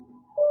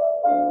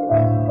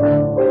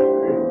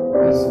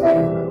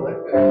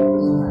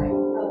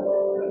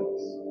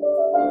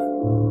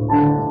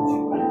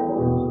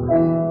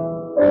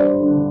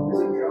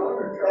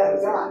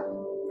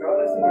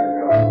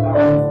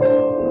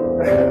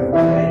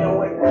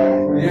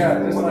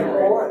Yeah, just like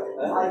what?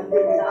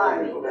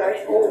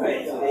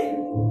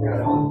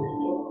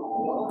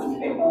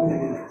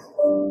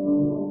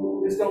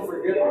 Just don't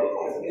forget.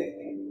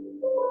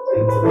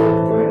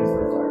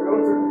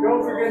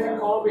 Don't forget to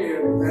call me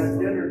at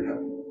dinner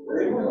time.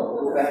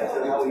 Go back to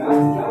how we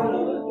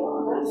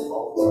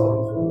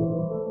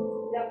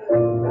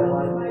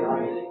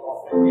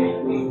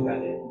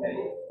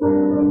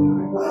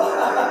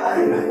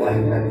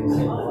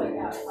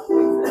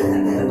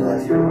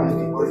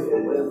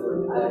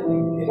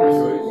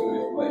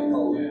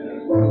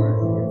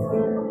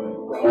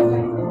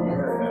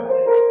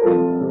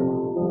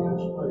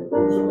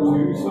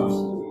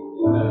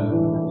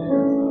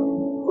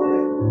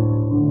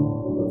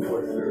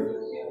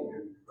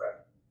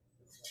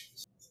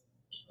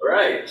All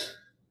right.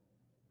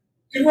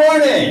 Good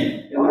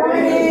morning. Good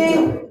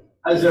morning.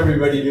 How's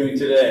everybody doing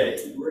today?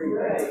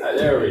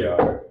 There we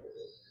are.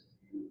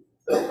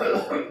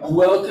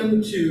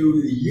 Welcome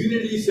to the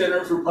Unity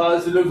Center for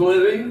Positive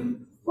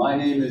Living. My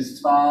name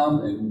is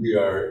Tom, and we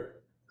are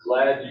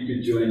glad you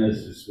could join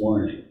us this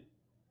morning.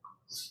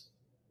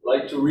 I'd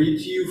like to read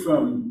to you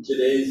from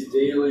today's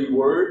daily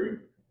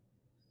word,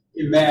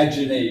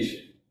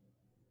 imagination.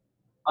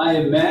 I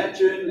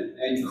imagine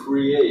and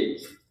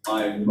create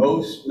my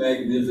most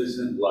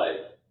magnificent life.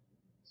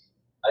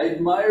 I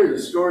admire the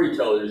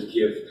storyteller's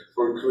gift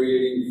for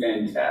creating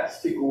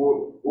fantastic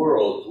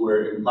worlds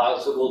where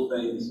impossible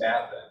things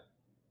happen.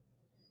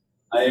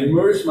 I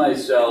immerse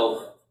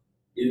myself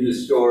in the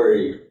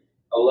story,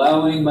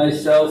 allowing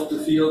myself to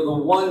feel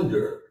the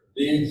wonder,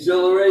 the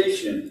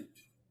exhilaration,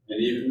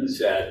 and even the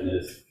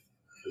sadness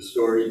the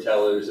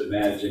storyteller's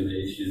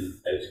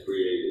imagination has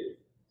created.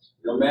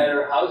 No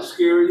matter how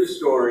scary the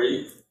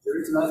story,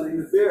 there is nothing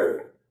to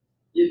fear.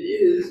 It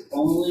is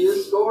only a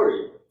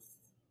story.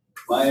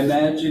 My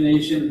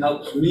imagination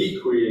helps me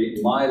create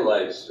my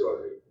life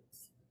story.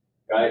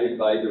 Guided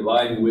by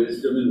divine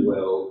wisdom and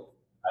will,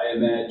 I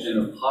imagine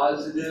a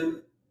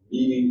positive,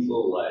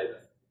 meaningful life.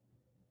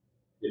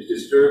 If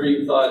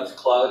disturbing thoughts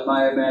cloud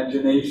my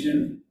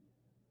imagination,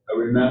 I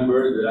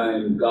remember that I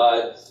am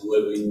God's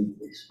living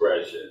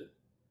expression.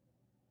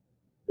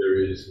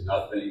 There is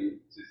nothing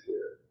to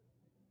fear.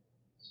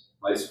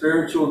 My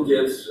spiritual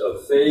gifts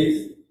of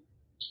faith,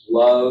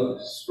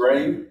 love,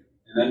 strength,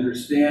 and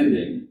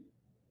understanding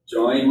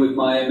join with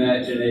my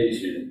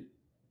imagination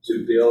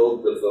to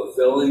build the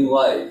fulfilling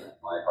life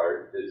my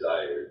heart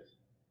desires.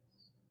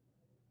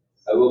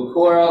 I will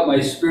pour out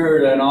my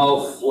spirit on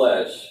all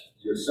flesh.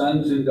 Your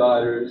sons and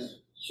daughters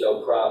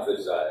shall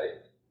prophesy.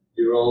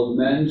 Your old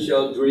men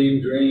shall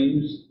dream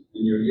dreams,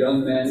 and your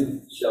young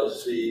men shall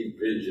see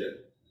vision.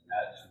 And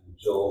that's from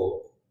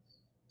Joel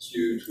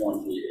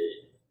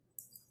 2:28.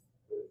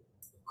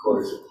 Of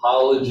course,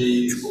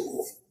 apologies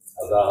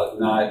about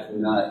not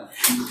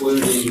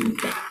including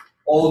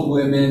old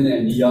women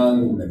and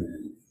young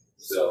women.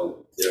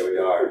 So there we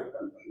are.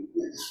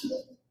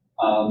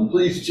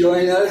 Please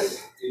join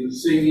us in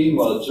singing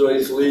while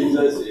Joyce leads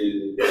us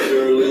in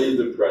Surely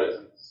the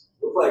Presence.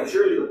 Look like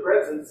Surely the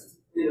Presence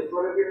in the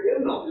front of your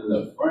hymnal. In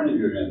the front of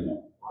your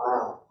hymnal.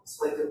 Wow, it's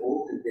like the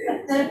olden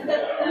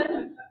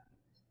days.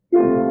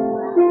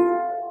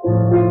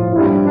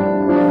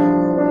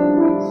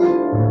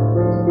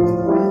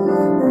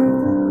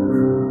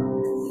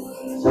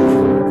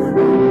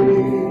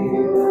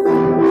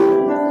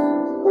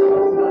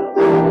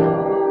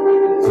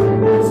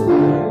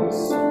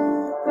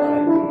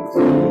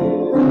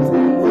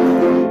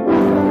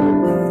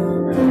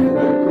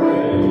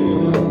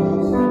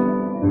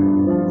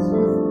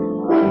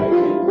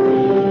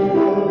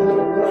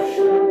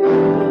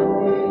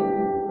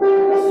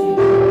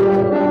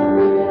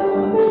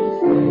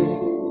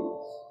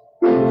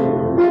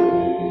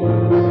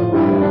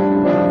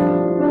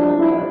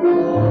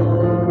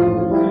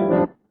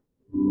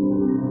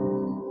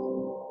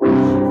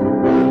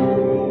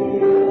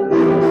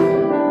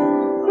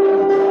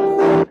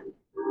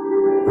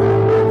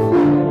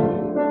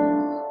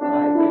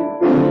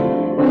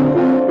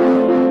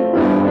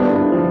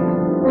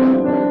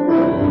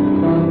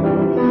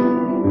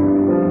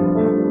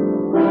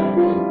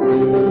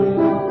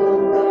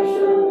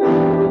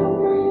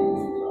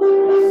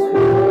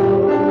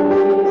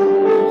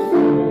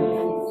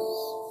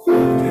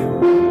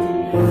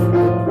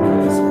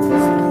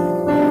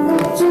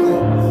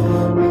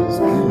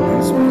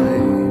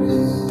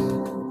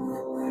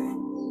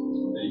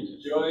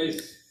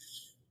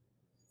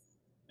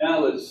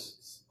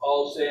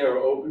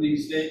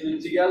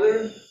 Statement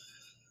together.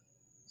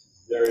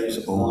 There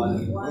is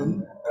only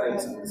one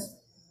presence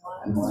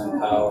and one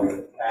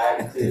power,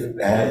 active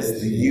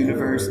as the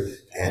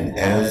universe and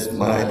as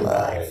my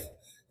life,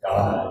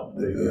 God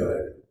the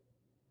good.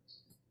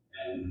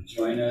 And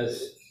join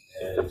us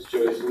as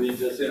Joyce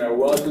leads us in our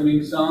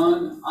welcoming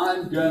song,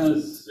 I'm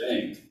Gonna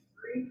Sing.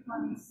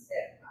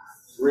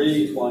 326.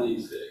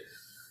 326.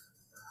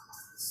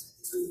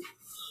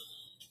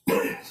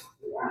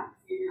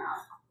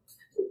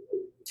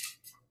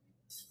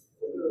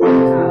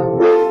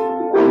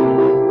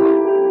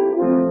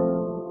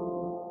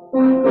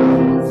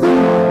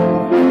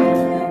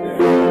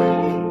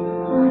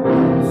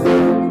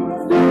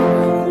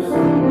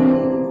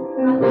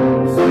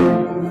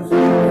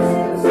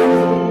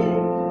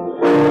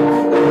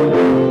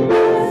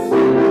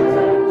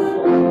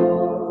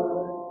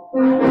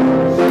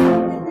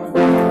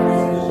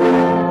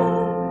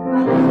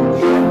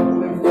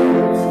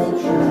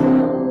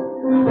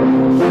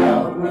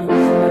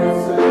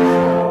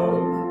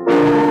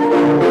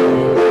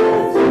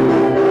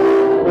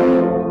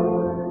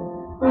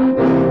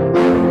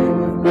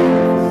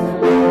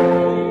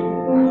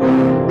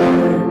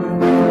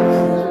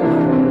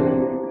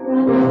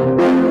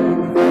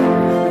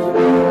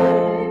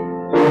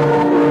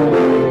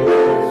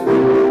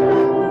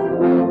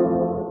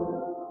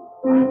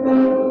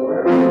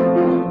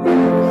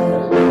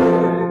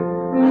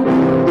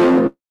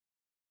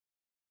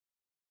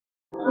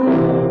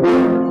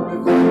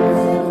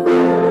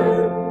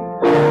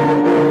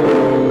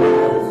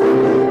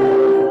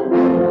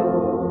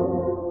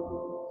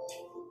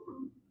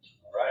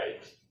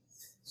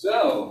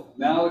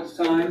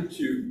 time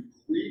to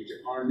greet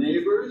our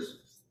neighbors.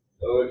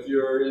 So if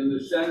you're in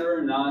the center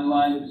and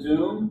online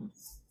Zoom,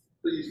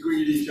 please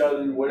greet each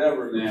other in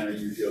whatever manner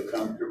you feel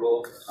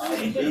comfortable. On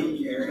Zoom,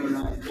 you can turn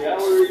on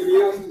gallery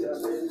view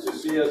to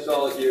see us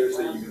all here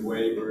so you can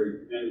wave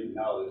or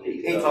acknowledge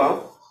each Hey, other.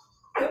 Tom.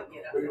 The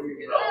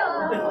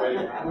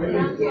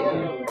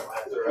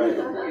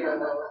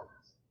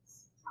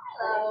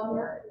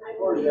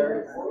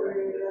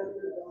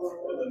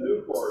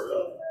Newport,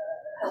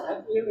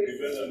 you've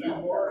been to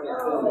Newport?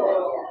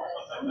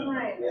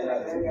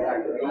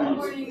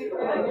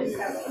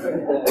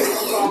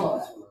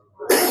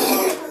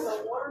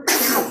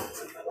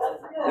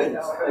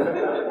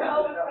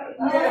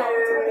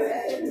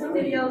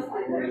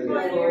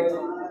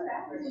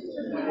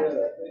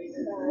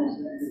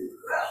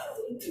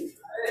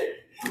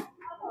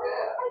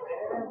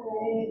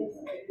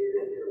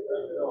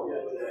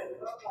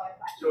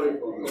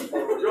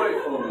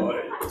 Joyful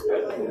noise.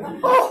 Let me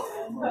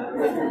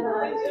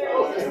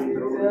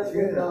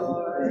know.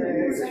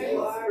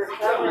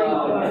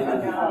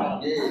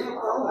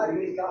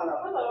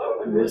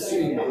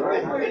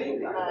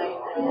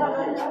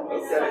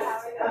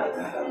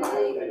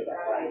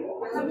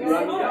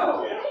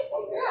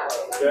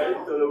 Okay,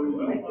 so that we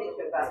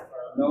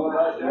know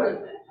about that.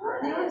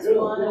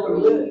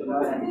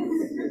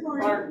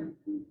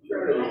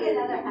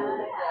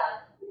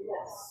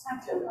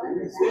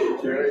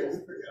 Jerry?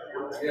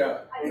 Yeah.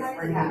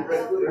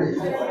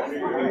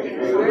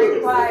 Very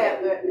quiet,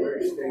 but.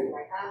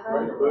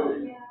 Right,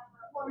 buddy.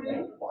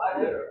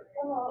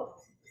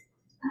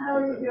 How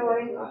are you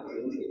doing?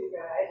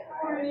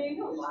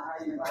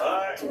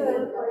 Hi.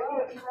 Good.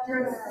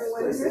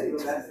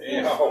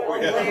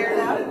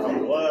 I'm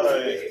glad I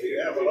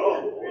have it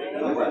all.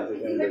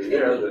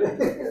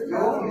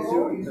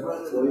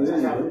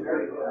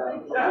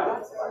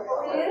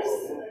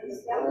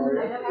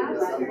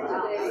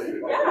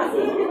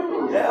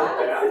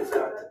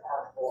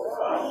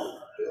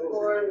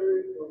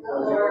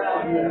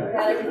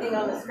 Got everything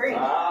on the screen.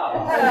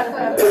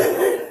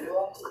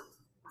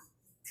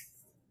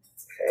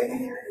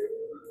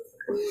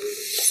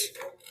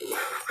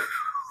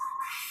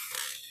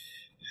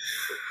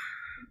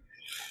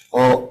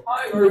 Well,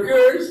 Hi,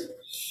 workers.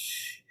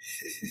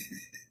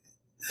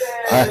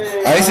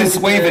 I was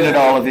just waving at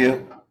all of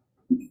you.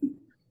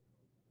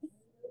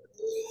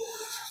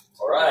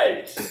 All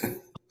right.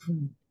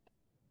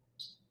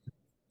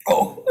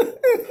 Oh.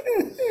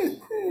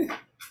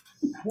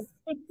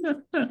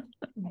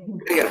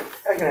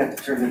 I'm gonna have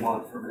to turn them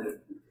on for a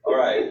minute. All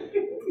right.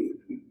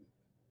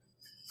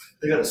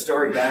 They got a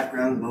starry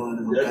background going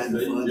and all Yes, kinds of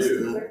they fun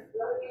do.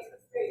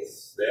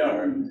 They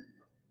are.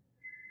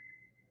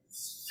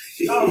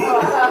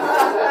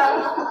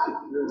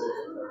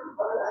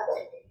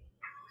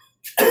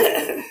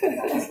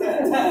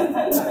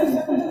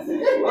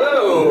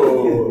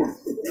 Whoa!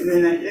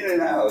 In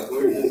and out.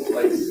 We're just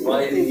like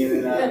sliding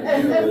in and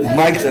out.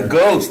 Mike's a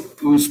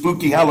ghost. It was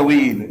spooky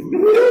Halloween.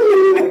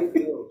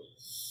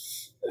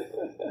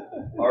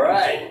 All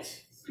right.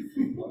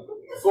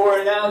 4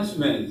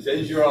 announcements.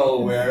 As you're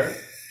all aware,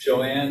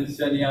 Joanne's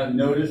sending out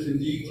notice and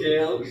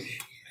details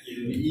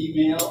in an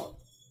email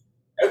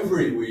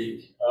every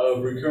week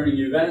of recurring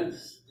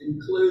events,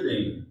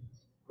 including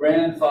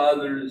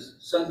Grandfather's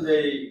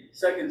Sunday,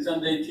 second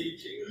Sunday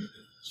teaching,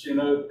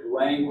 Chinook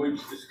language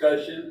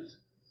discussions,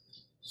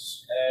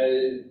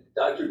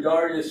 Dr.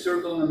 Darius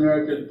Circle in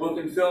America book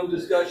and film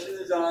discussion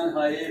is on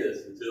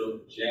hiatus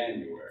until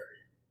January.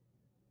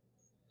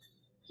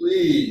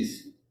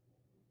 Please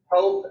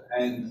help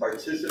and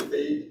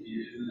participate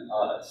in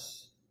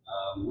us.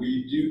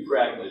 We do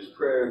practice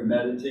prayer,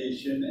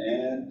 meditation,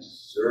 and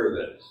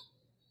service.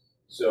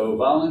 So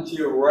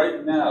volunteer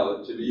right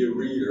now to be a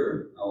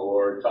reader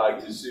or talk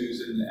to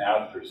Susan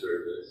after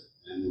service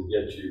and we'll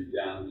get you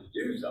down to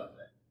do something.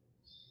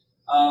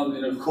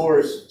 And of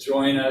course,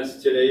 join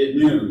us today at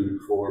noon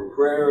for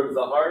Prayer of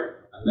the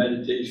Heart, a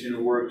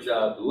meditation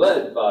workshop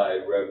led by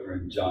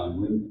Reverend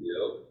John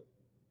Winfield.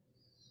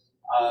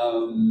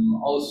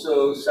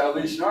 Also,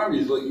 Salvation Army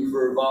is looking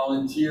for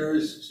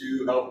volunteers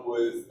to help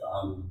with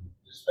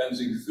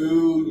dispensing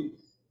food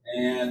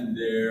and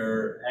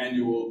their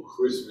annual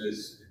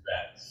Christmas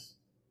events.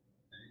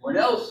 Anyone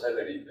else have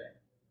anything?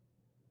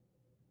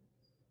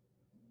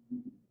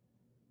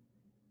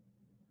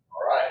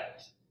 All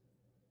right.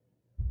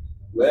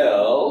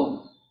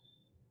 Well,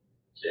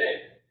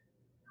 okay.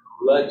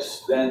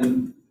 Let's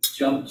then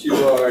jump to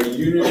our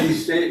unity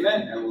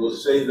statement and we'll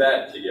say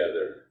that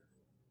together.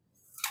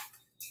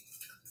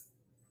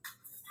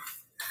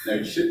 Now,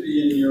 it should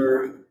be in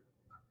your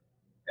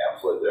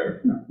pamphlet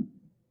there.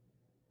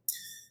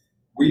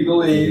 We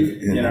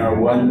believe in our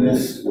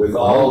oneness with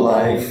all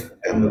life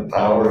and the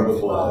power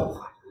of love.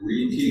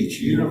 We teach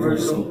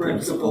universal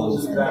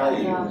principles and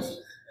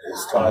values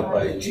As taught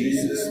by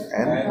Jesus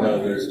and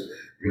others,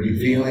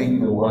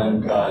 revealing the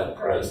one God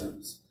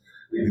presence.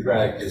 We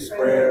practice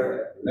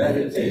prayer,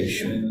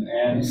 meditation,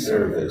 and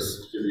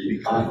service to be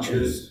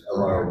conscious of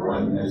our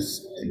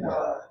oneness in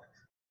God.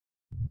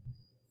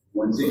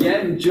 Once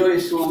again,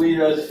 Joyce will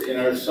lead us in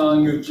our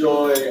song of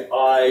joy,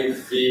 I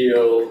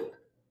Feel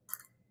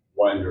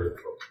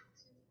Wonderful.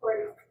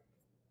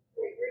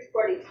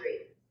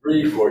 343.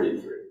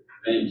 343.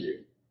 Thank you.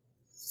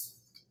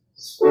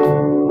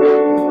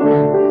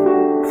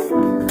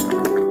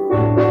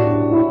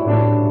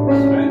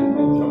 And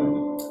enjoy.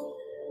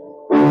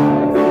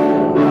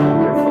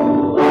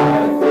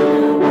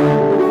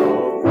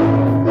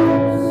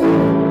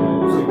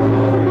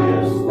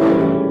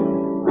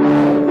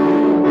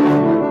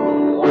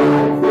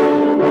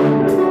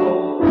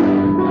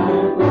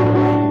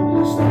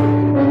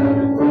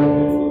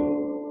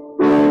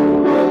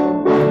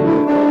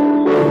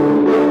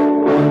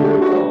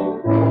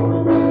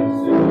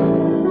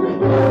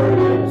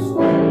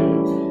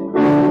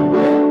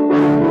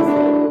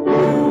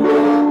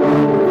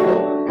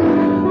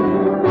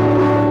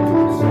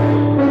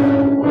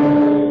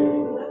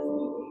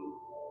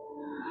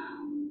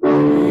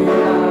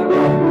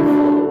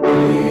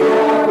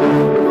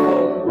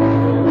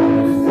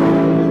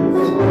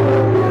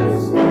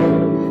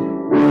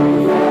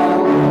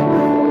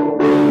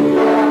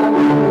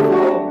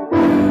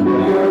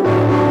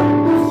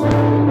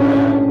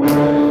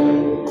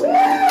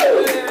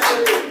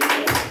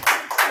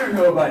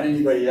 About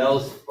anybody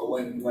else, but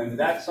when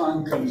that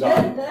song comes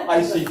on,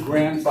 I see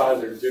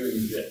grandfather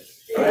doing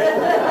this.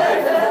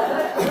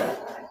 Right.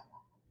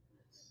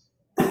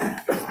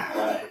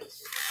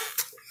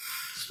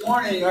 This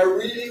morning, our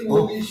reading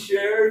will be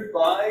shared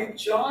by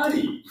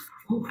Johnny.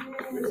 I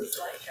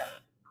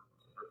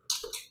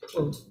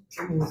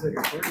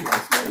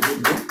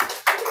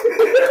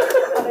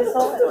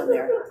saw it on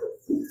there.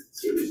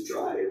 She was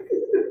trying.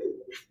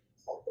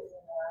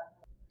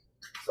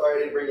 Sorry I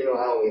didn't bring you no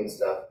Halloween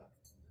stuff.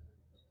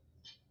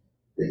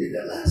 They did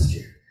that last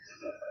year.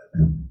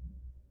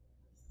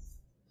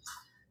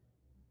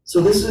 So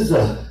this is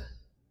a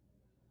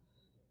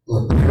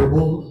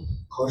parable,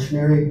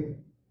 cautionary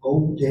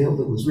old tale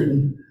that was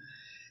written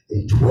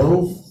in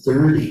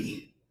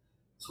 1230.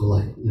 So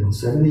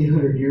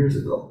 700-800 years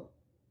ago.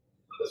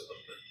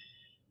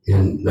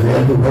 And the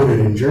man who wrote it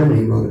in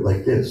Germany wrote it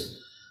like this.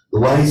 The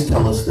wise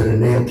tell us that a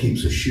nail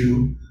keeps a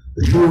shoe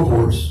a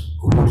horse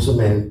a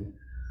man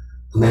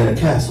a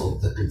castle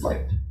that can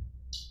fight.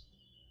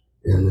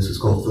 And this is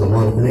called For the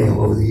Want of a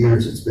Nail. Over the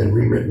years, it's been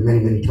rewritten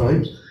many, many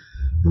times.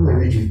 I'm going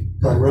to read you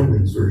Todd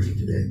Rundgren's version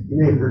today. You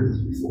may have heard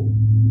this before.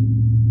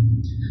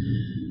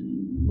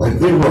 I've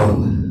been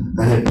wrong.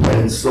 I had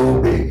plans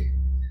so big,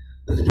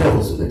 but the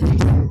devil's in the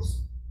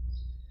details.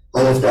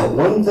 I left out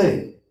one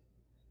thing.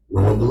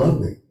 No one to love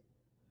me.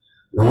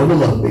 No one to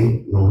love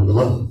me, no one to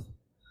love.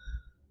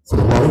 For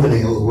the want of a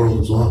nail, the world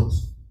was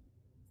lost.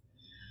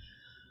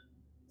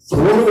 For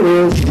the want of a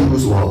nail, the shoe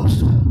was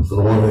lost. For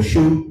the want of a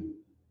shoe,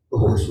 the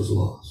horse was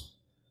lost.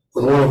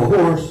 For the want of a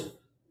horse,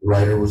 the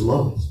rider was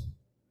lost.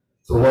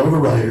 For the want of a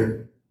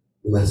rider,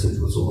 the message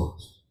was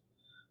lost.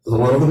 For the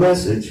want of a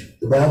message,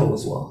 the battle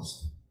was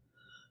lost.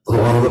 For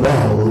the want of a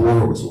battle, the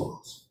war was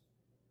lost.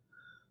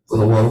 For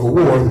the want of a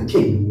war, the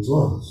kingdom was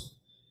lost.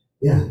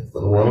 Yeah,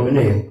 for the want of a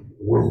nail,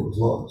 the world was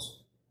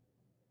lost.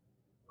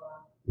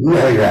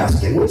 Now you're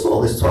asking, what's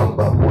all this talk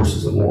about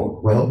horses and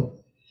war? Well,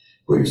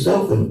 put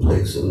yourself in the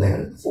place of the man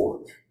at the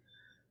forge,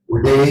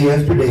 where day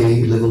after day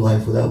you live a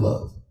life without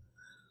love.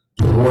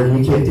 To the morning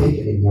you can't take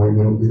it anymore and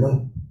you don't get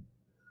up.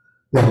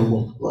 Now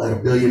multiply it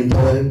 1 billion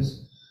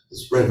times, and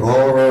spread it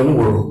all around the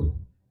world.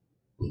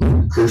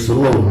 And curse of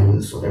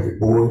loneliness on every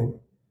boy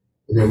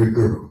and every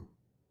girl.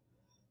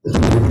 And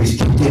everybody's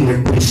kicked in,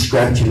 everybody's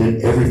scratching and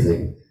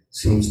everything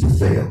seems to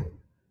fail.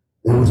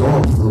 And it was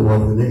all for the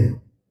want of a nail.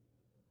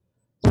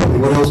 Tell me,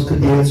 what else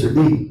could the answer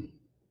be?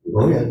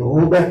 Oh yeah, don't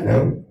hold back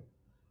now.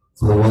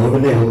 For the want of a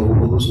nail, the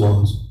world was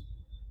lost.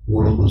 The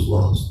world was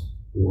lost.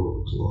 The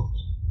world was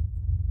lost.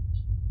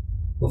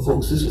 Well,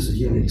 folks, this is a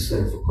Unity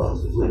Center for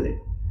Positive Living.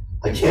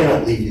 I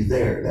cannot leave you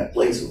there in that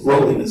place of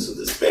loneliness and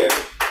despair.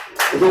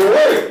 But don't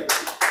worry.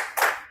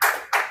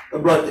 I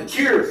brought the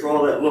cure for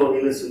all that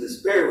loneliness and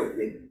despair with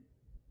me.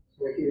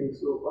 Right here in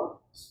this little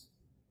box.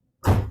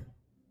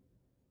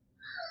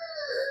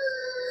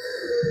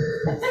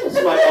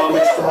 That's my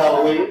homage to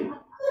Halloween.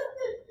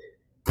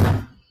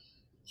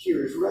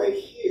 Cure is right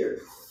here.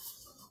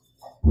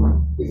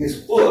 In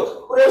this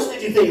book. What else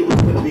did you think it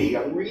was going to be?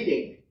 I'm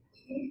reading.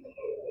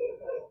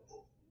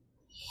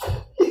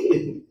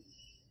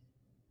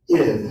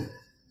 In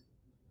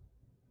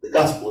the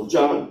Gospel of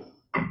John,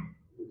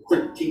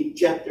 13th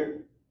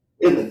chapter,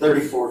 in the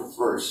 34th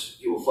verse,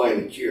 you will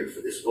find the cure for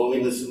this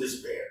loneliness and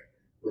despair.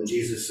 When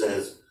Jesus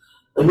says,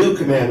 "A new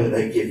commandment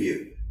I give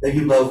you, that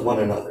you love one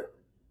another,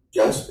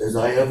 just as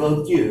I have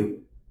loved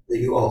you, that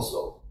you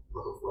also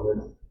love one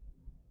another."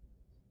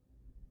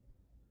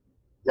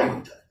 Now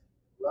I'm done.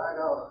 Right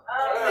on.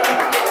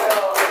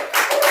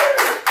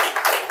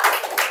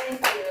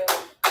 Thank you.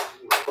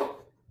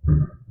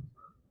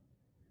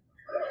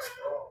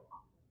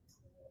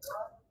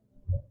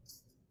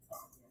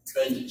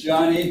 Thank you,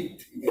 Johnny.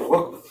 You're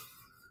welcome.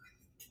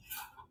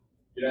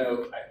 You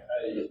know,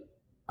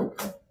 I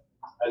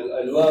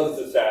love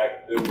the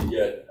fact that we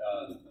get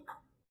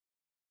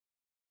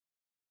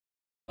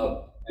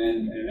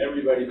and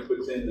everybody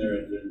puts in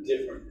their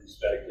different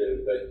perspective,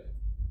 but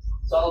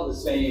it's all the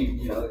same,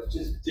 it's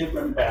just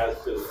different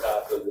paths to the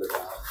top of the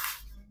mountain.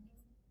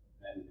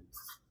 And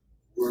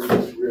we're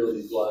just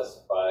really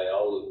blessed by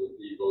all of the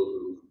people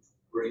who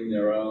bring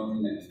their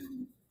own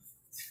and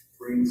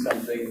bring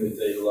something that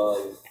they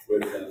love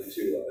with them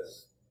to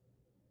us.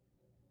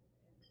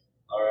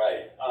 All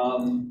right.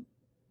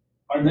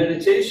 Our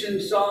meditation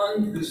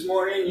song this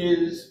morning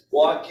is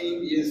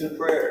 "Walking is a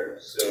Prayer."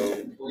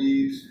 So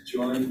please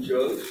join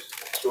Joyce,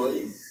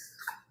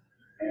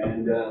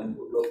 and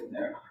we'll go from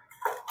there.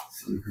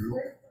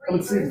 Come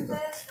and see me. Go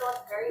at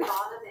the very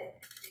bottom and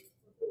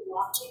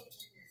walking and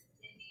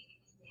singing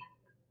and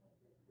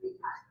dancing 3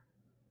 times.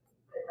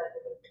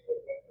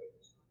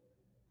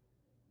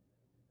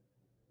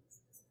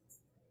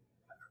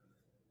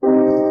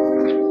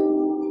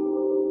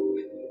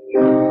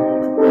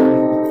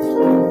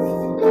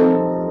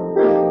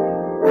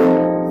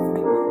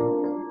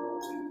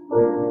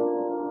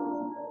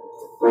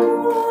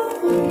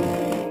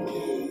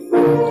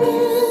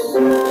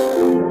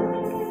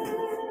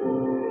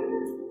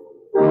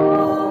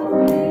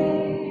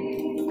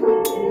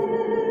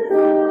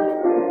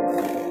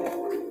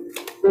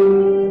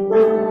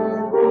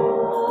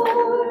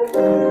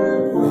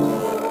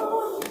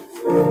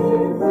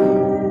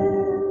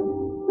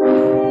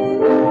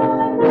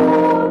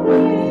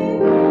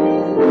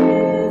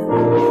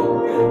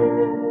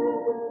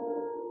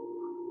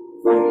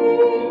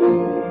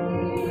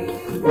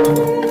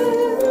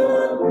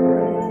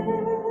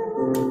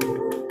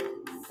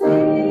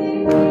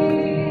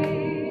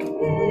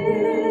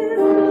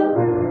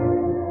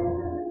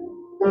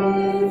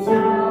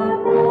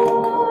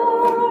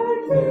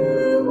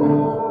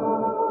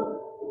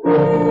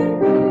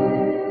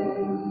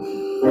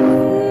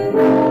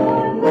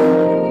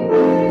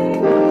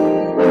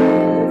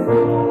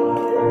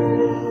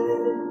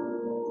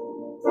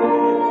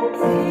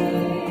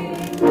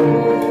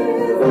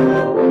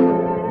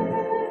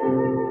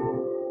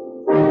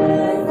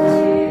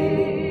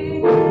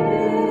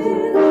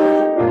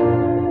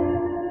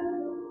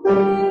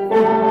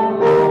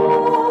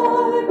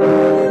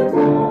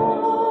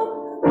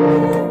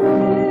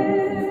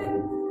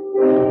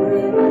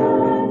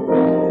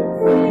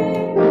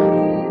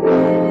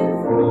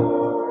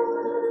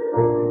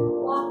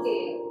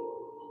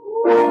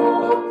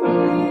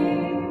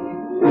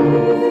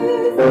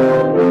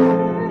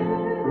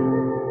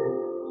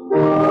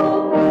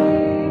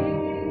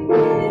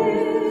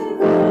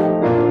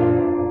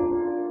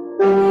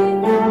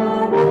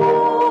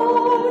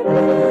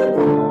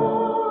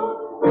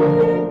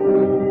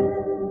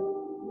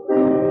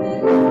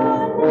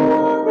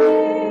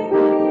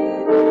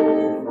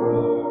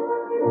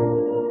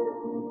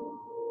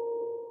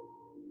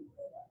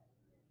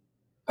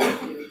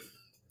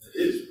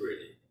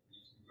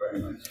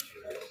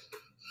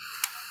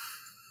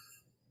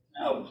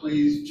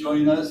 Please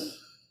join us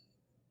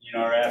in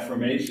our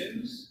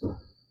affirmations,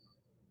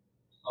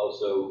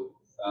 also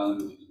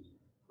found in the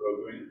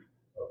program.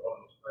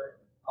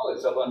 Oh,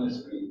 it's up on the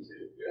screen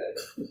too.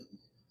 Good.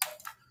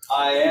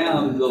 I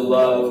am the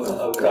love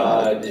of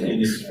God in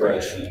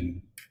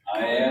expression.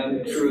 I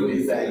am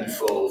truly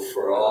thankful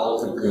for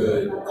all the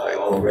good I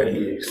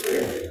already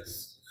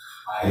experienced.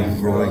 I am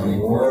growing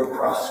more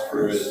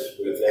prosperous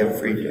with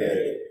every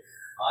day.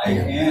 I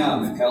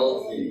am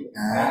healthy,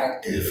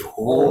 active,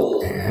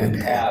 whole, and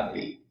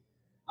happy.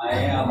 I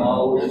am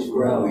always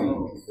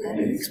growing and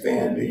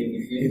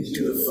expanding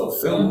into the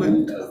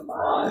fulfillment of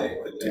my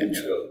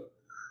potential.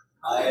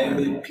 I am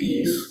at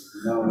peace,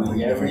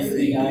 knowing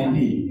everything I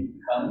need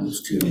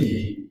comes to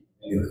me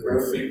in the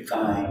perfect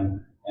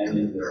time and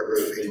in the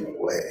perfect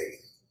way.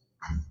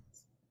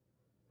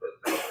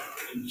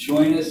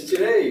 Join us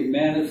today,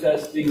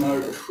 manifesting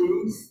our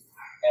truth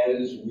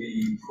as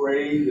we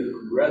pray the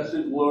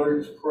Progressive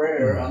Lord's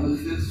Prayer on the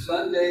 5th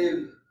Sunday of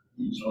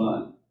each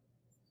month.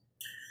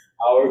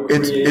 Our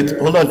Creator.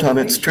 Hold on, Tom,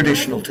 it's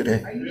traditional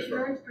today. Are you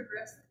sure it's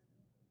progressive?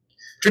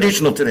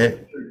 Traditional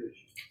today.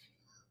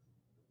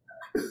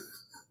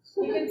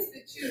 You can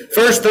choose.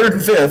 First, third,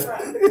 and fifth.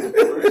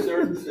 First,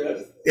 third, and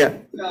fifth? Yeah.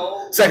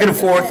 No. Second and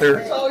fourth, or.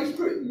 It's always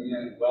pretty.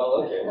 Yeah.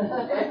 Well, okay.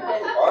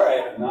 All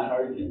right, I'm not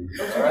arguing.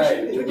 All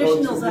right, we'll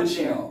go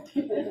traditional.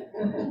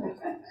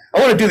 I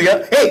want to do the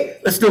other. Hey,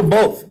 let's do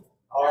both.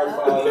 Our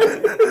Father,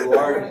 who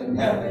art in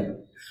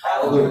heaven,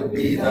 hallowed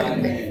be thy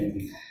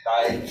name.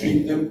 Thy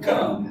kingdom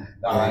come,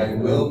 thy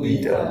will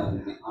be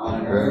done,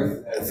 on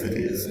earth as it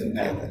is in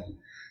heaven.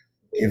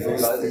 Give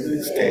us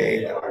this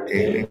day our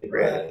daily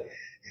bread,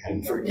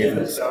 and forgive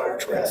us our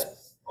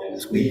trespasses,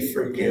 as we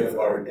forgive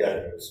our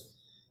debtors.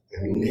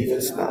 And lead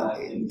us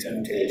not in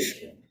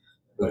temptation,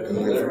 but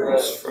deliver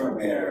us from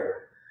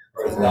error.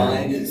 For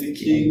thine is the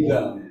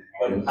kingdom,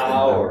 the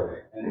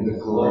power, and the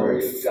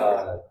glory of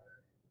God.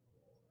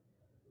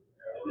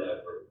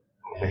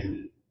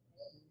 Amen.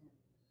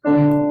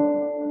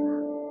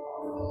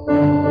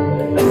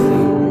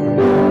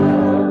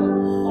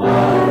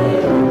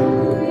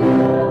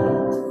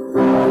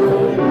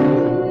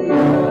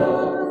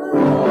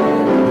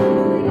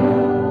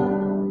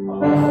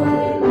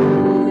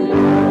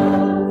 Hallelujah.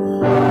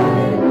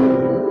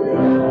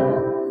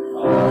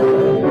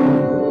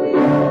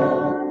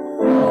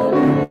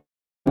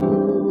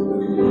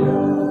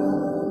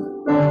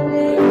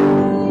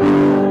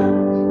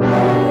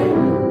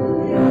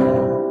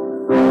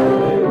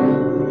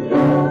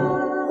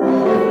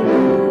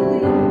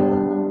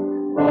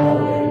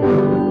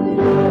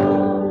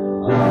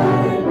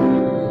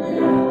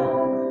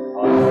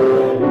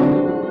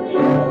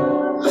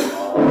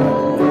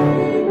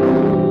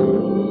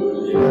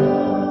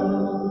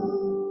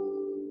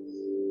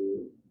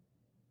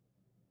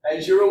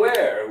 you're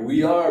aware,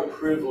 we are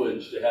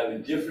privileged to have a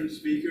different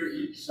speaker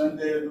each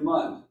Sunday of the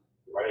month.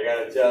 But I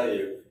gotta tell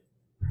you,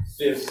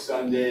 fifth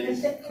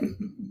Sundays,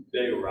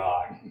 they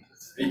rock.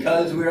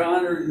 Because we're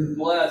honored and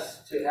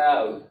blessed to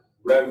have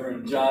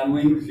Reverend John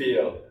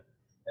Wingfield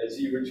as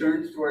he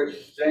returns to our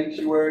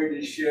sanctuary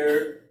to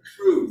share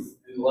truth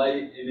and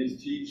light in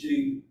his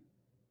teaching,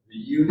 the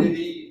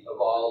unity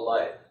of all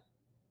life.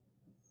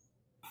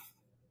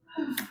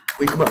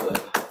 We come up.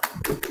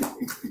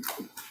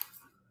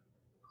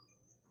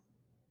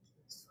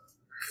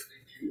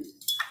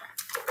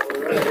 All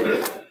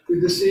right.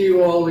 Good to see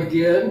you all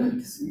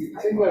again.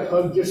 I think I've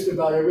hugged just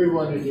about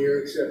everyone in here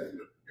except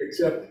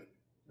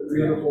the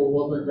beautiful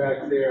woman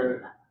back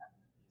there.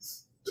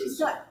 She's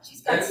got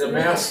That's the sniffles.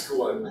 masked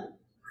one,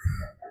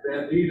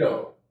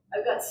 Bandito.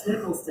 I've got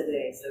sniffles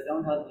today, so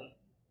don't hug me.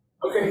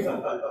 Okay,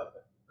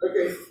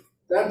 okay,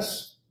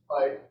 that's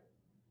fine.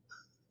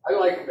 I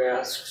like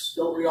masks.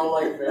 Don't we all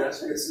like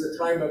masks? It's the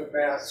time of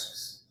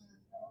masks.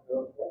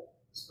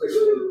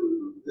 Especially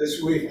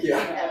this week,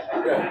 yeah.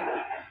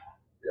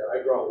 Yeah,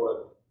 I brought one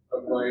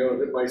of my own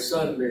that my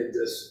son made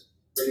this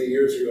many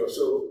years ago,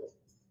 so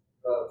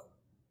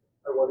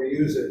I want to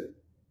use it.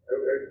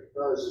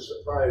 Not as a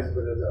surprise,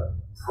 but as a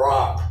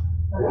prop.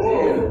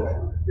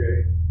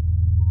 Okay.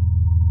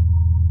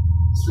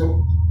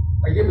 So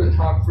I give the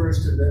talk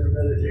first and then the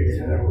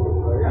meditation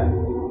afterward, right?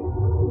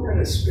 I'm kind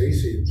of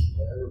spacey.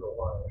 I don't know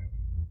why.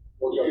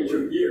 Well,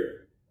 you're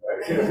here.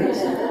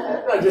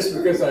 Right? Not just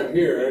because I'm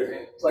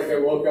here. It's like I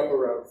woke up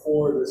around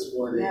 4 this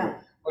morning. Yeah.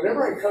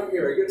 Whenever I come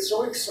here, I get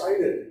so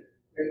excited.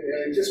 And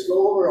I just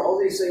go over all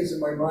these things in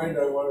my mind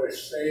I want to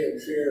say and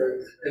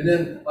share. And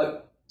then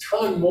a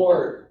ton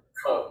more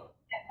come.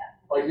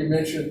 Like you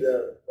mentioned,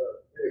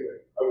 anyway,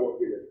 I won't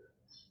get into it.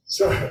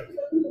 So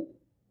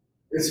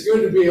it's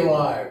good to be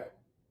alive.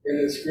 And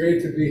it's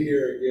great to be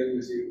here again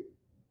with you.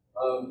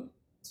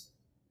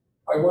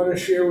 I want to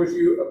share with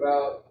you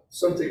about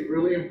something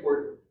really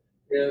important.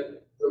 And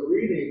the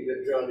reading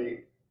that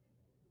Johnny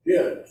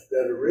did,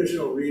 that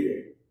original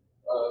reading,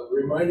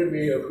 reminded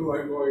me of who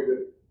I'm going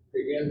to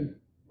begin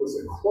with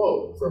a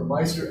quote from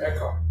Meister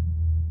Eckhart.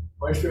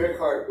 Meister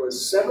Eckhart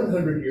was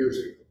 700 years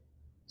ago.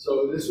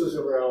 So this was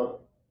around,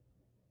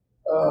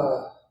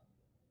 how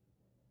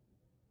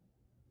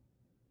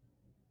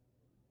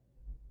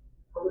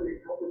many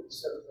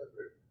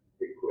 700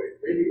 equate?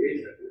 Maybe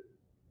 800.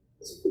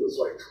 I think it was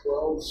like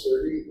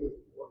 1230,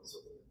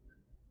 something.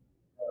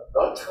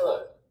 Not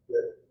time,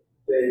 but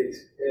date.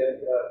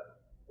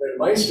 And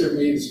Meister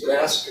means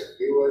master.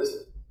 He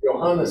was,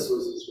 Johannes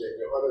was his name,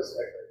 Johannes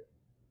Eckhart.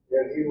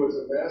 And he was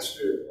a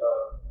master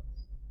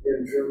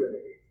in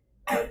Germany.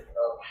 And,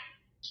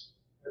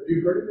 have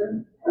you heard of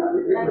him?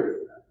 You've heard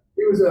of him.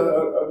 He was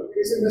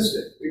he's a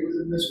mystic. He was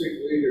a mystic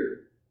leader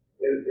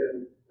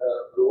in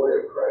the way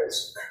of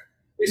Christ.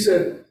 He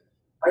said,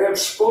 I have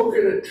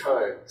spoken at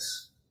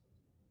times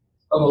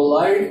of a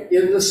light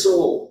in the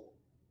soul,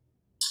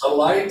 a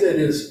light that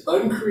is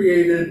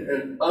uncreated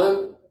and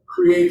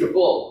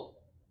uncreatable,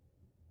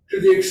 to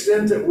the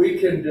extent that we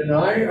can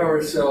deny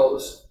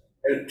ourselves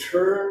and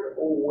turn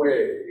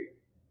away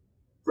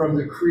from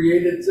the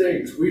created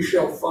things. We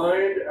shall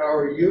find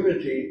our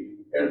unity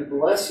and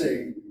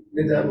blessing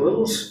in that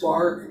little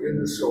spark in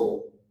the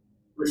soul,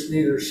 which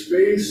neither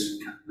space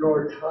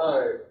nor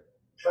time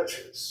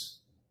touches.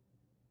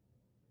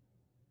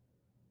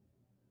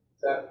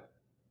 That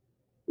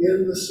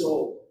in the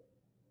soul.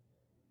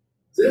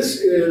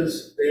 This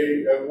is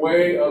a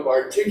way of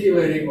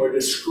articulating or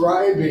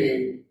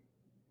describing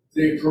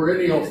the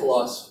perennial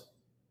philosophy.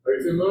 Are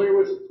you familiar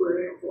with the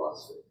perennial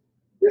philosophy?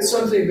 It's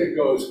something that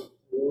goes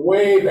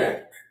way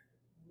back,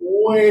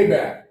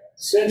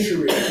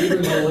 centuries,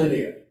 even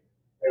millennia.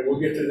 And we'll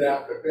get to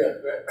that in a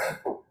bit.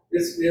 But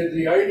it's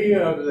the idea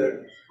of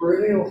the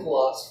perennial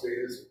philosophy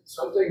is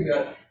something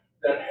that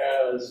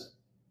has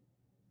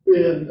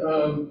been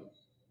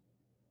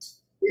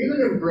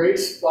even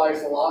embraced by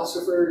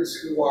philosophers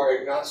who are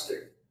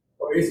agnostic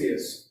or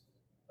atheists.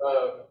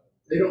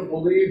 They don't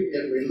believe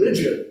in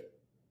religion,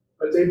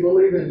 but they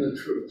believe in the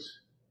truth.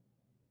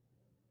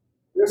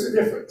 There's a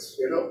difference,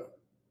 you know?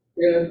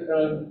 And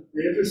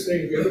the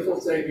interesting, beautiful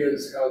thing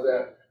is how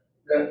that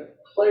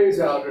plays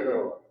out in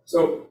our life.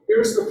 So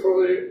here's the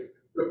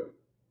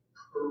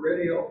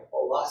perennial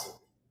philosophy.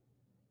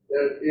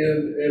 That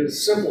in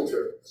simple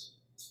terms,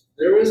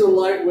 there is a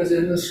light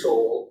within the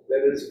soul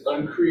that is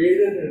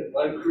uncreated and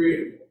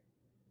uncreatable.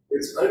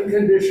 It's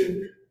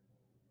unconditioned,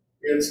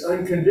 it's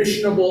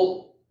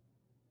unconditionable,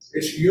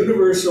 it's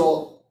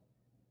universal,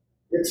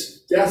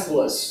 it's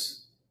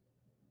deathless.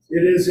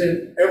 It is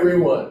in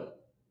everyone,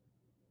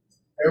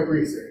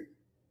 everything.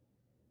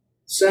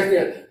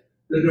 Second,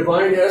 the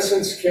divine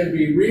essence can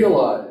be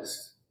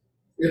realized.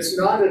 It's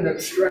not an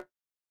abstract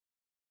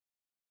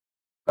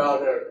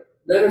about a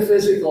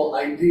metaphysical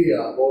idea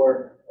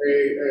or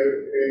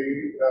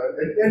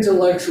an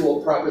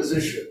intellectual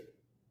proposition,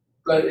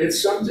 but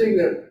it's something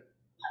that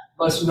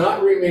must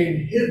not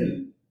remain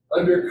hidden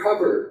under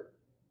cover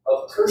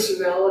of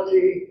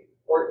personality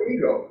or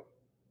ego.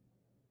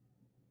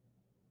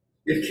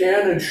 It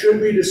can and should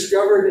be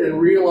discovered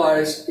and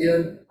realized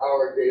in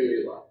our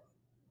daily life.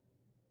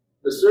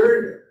 The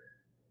third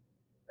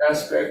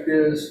aspect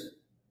is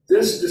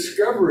this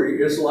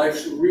discovery is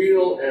life's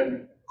real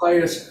and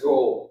highest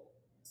goal.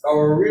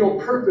 Our real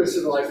purpose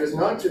in life is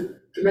not to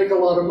make a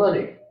lot of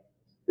money.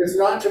 It's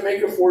not to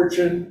make a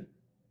fortune.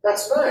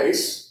 That's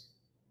nice,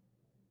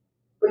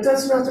 but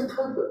that's not the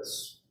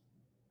purpose.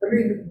 I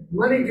mean,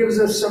 money gives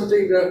us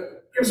something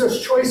that gives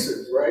us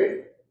choices,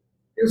 right?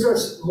 Gives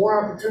us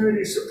more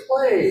opportunities to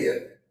play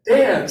and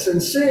dance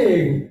and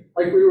sing,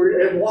 like we were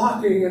and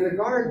walking in the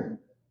garden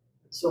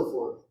and so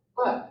forth.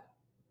 But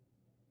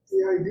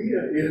the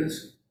idea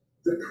is,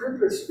 the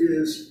purpose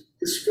is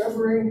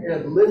discovering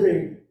and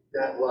living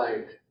that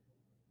light.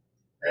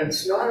 And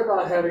it's not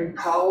about having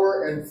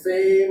power and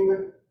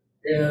fame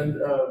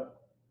and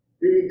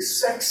being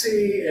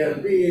sexy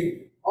and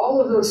being all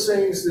of those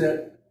things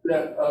that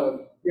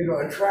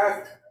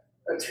attract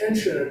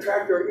attention,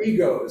 attract our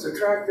egos,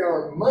 attract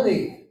our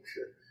money.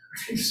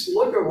 Just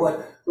look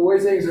at the way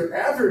things are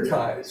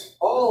advertised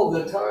all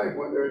the time,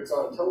 whether it's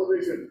on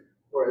television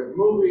or in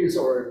movies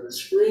or in the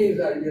screens,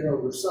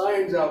 the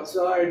signs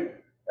outside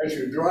as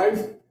you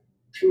drive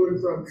to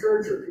and from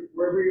church or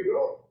wherever you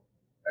go,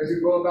 as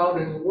you go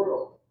about in the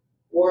world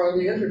or on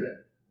the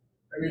internet.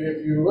 I mean,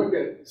 if you look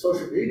at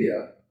social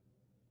media,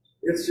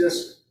 it's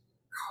just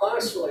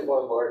constantly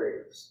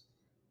bombarding us.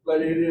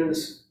 But it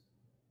is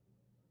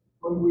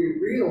when we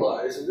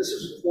realize, and this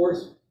is the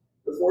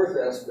fourth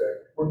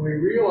aspect, when we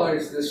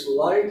realize this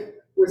light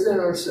within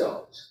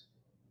ourselves,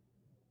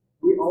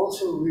 we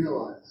also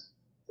realize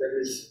that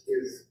it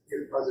is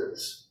in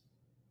others,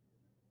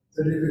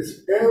 that it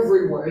is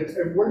everyone.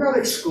 And we're not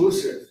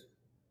exclusive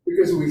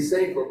because we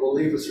think or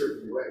believe a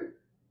certain way,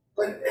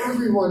 but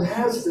everyone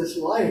has this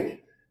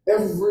light,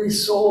 every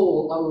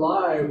soul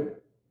alive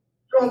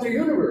throughout the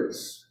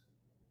universe.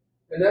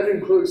 And that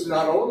includes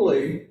not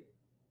only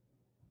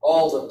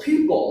all the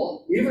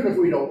people, even if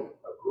we don't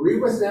agree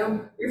with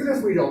them, even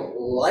if we don't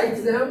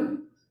like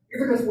them,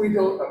 even if we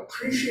don't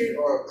appreciate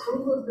or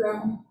approve of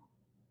them,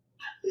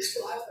 they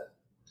still have it.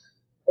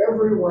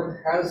 Everyone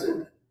has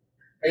it.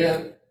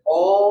 And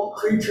all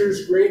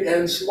creatures, great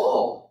and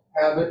small,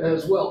 have it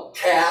as well.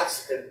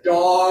 Cats and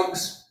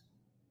dogs,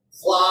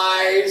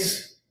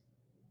 flies,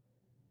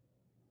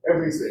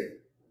 everything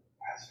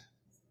has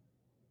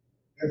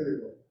it.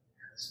 Everyone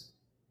has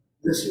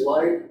it. This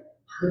light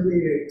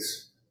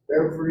permeates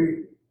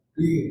every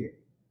being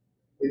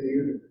in the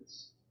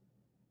universe.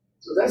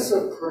 So that's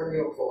a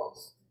perennial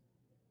philosophy,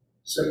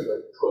 simply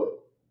put.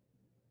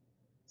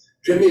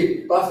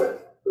 Jimmy Buffett,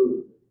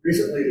 who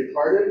recently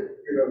departed,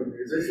 the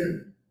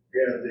musician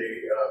and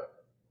the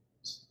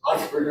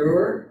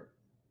entrepreneur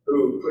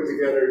who put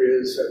together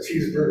his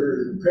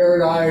Cheeseburger in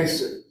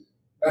Paradise, and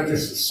not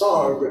just the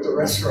song, but the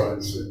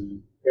restaurants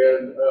and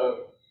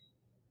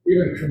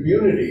even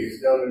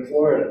communities down in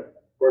Florida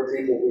where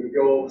people would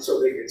go so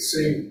they could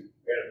sing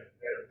and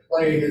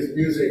play his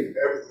music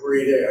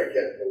every day. I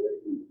can't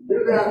believe it. I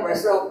do that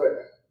myself,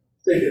 but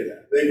they did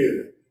that. They do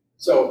that.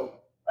 So,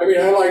 I mean,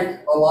 I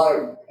like a lot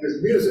of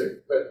his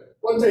music, but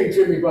one thing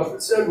Jimmy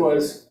Buffett said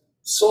was,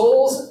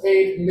 souls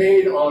ain't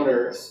made on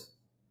earth,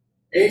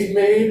 ain't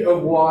made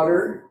of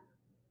water,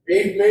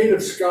 ain't made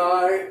of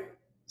sky,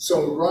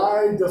 so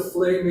ride the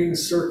flaming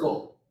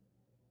circle.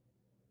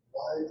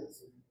 Ride the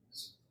flaming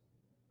circle.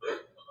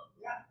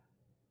 Yeah.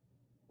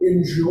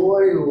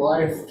 Enjoy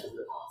life to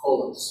the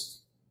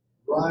fullest.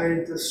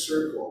 Ride the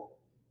circle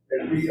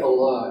and be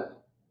alive.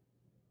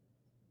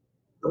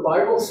 The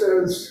Bible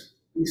says,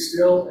 be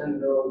still and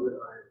know that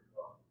I am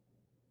God.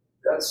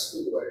 That's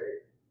the way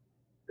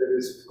that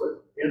is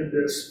put in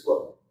this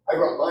book. I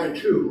brought mine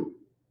too,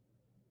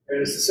 and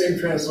it's the same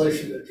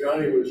translation that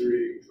Johnny was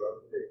reading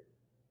from,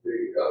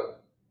 the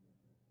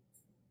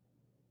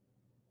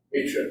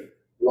ancient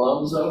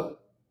Lamsa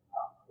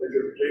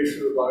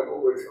interpretation of the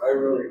Bible, which I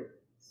really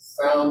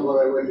found when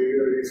I went to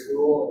Unity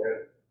School,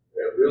 and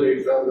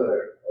really found that I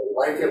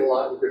like it a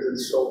lot because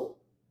it's so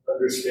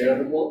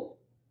understandable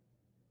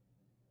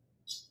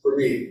for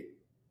me.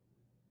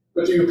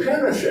 But the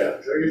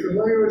Upanishads, are you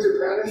familiar with the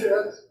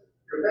Upanishads?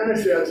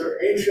 Upanishads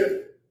are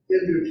ancient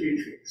Hindu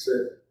teachings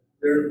that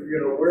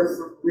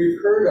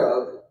we've heard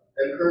of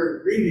and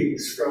heard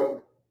readings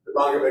from the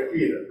Bhagavad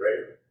Gita,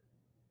 right?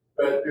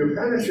 But the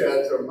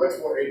Upanishads are much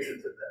more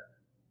ancient than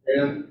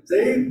that. And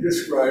they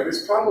describe,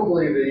 it's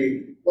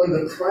probably one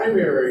of the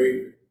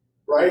primary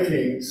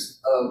writings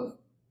of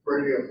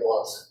perennial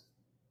philosophy.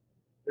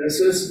 And it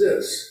says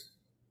this,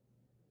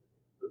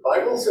 the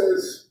Bible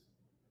says,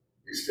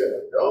 you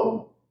still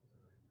know.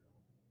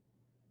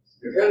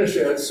 The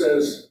Upanishad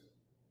says,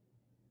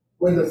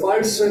 when the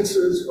five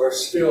senses are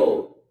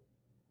stilled,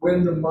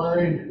 when the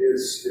mind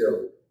is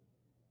still,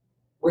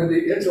 when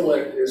the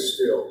intellect is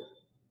still,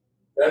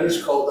 that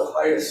is called the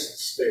highest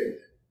state.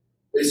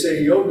 They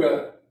say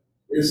yoga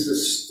is the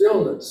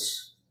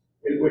stillness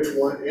in which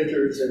one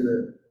enters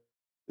in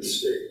the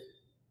state,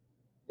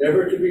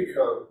 never to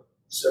become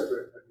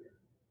separate again.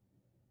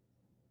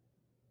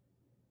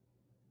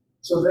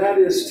 So that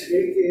is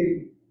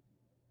taking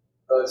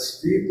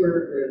us deeper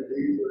and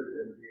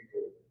deeper and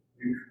deeper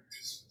in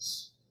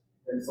consciousness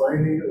and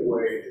finding a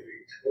way to be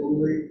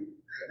totally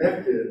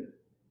connected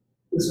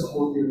with the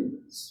whole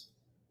universe,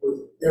 with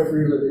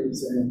every living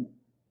thing.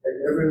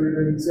 And every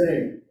living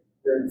thing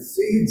then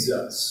feeds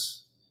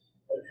us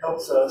and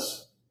helps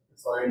us to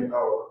find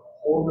our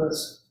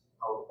wholeness,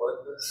 our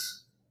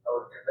oneness,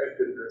 our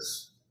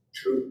connectedness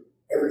to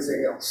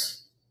everything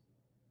else.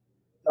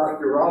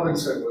 Dr.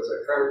 Robinson was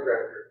a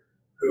chiropractor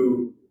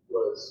who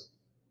was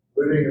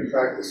living and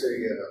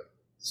practicing in a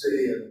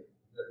city in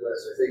the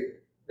Midwest. I think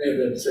it may have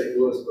been St.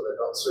 Louis, but I'm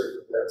not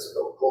certain of that, so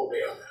don't quote me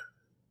on that.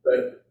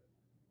 But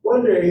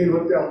one day he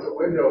looked out the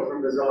window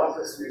from his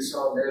office and he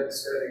saw a man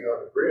standing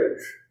on a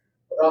bridge,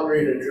 about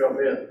ready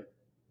to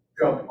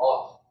jump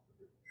off.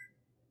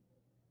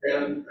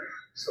 And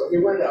so he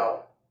went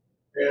out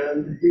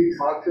and he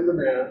talked to the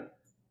man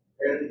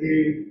and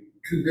he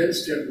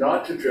convinced him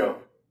not to jump.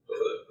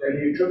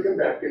 And he took him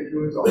back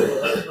into his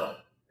office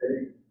and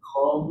he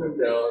calmed him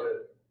down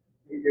and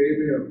he gave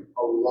him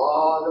a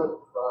lot of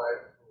time,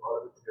 a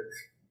lot of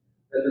attention.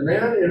 And the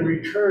man in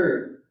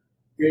return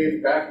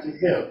gave back to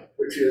him,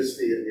 which is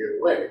the Indian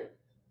way.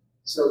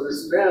 So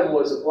this man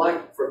was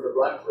from the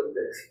Blackfoot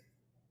Nation.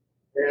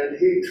 And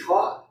he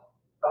taught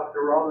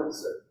Dr.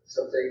 Robinson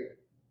something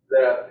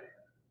that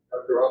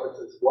Dr.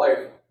 Robinson's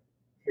wife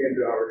came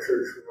to our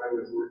church when I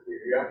was working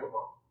in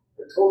Yakima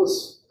and told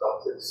us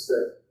about this,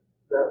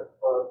 that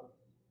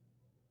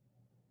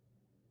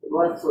the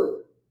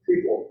Blackfoot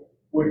people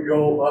would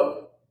go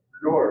up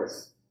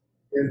north,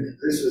 and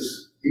this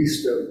is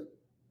east of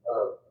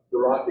the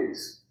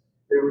Rockies.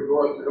 They would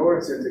go up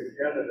north into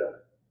Canada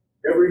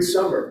every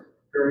summer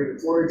during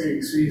the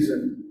foraging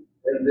season,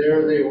 and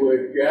there they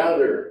would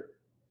gather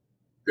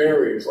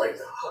berries like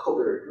the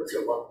huckleberry. Don't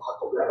you love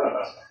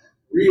huckleberries?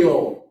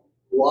 Real,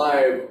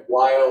 live,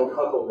 wild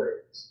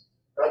huckleberries.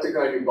 Not the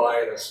kind you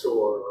buy in a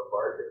store or a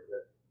market,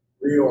 but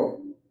real.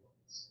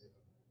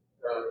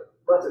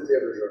 Not that the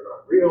others are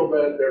not real,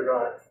 but they're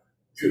not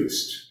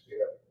juiced.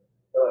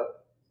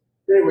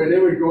 Anyway, they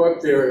would go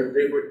up there and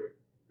they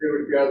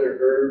would gather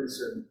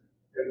herbs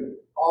and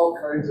all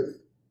kinds of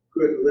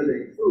good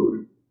living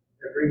food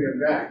and bring them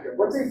back. And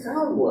what they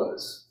found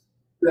was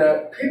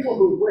that people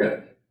who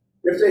went,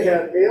 if they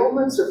had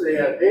ailments, if they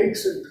had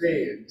aches and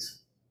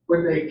pains,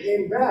 when they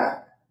came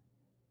back,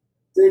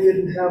 they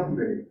didn't have them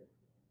anymore.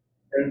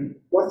 And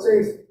what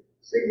they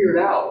figured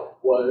out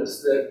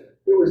was that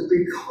it was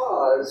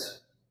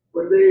because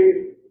when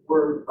they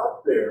were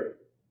up there,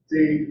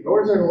 the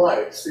northern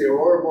lights, the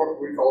aurora,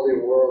 we call the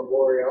aurora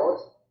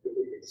borealis, if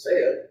we can say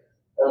it,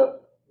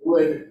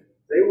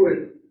 they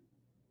would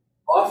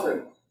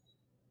often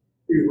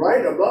be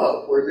right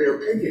above where they were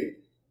picking,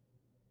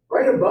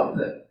 right above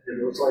them.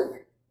 It was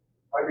like,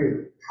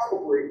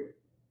 probably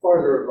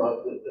farther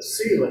above the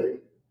ceiling,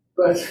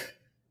 but,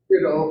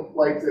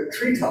 like the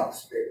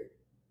treetops maybe,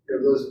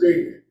 those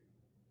big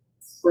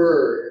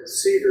fir and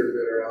cedar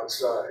that are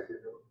outside,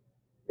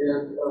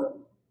 And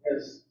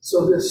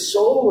so this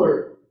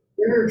solar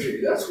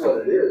energy, that's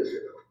what it is,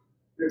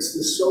 It's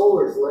the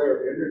solar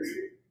flare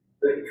energy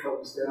that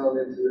comes down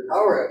into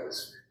our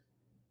atmosphere.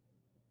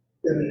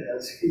 And it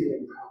has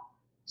healing power.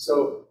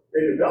 So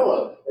they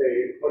developed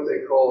what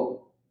they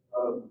called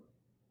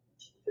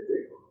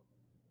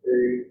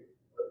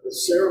the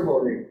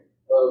ceremony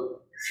of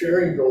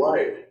sharing the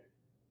light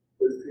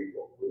with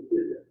people who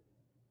did it.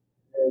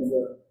 And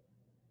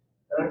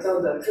I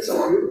found that just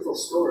a beautiful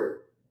story.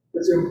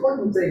 But the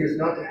important thing is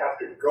not to have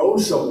to go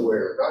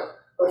somewhere,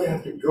 not to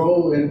have to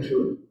go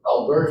into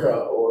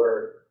Alberta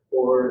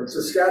or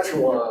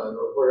Saskatchewan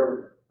or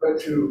wherever, but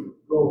to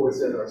go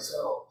within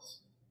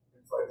ourselves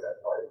and find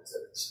that light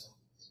within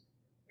ourselves,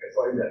 and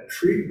find that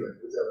treatment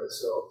within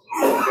ourselves,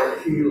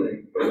 that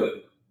healing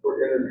for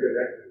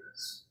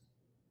interconnectedness.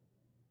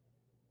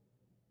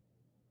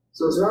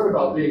 So it's not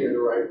about being in the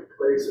right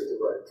place at the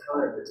right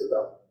time, it's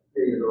about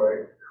being in the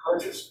right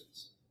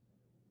consciousness.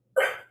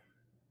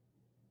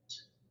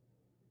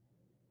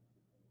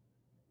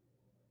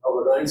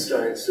 Albert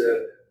Einstein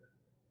said,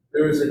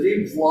 there is a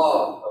deep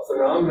flaw, a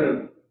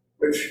phenomenon,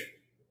 which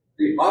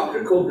the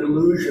optical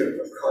delusion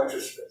of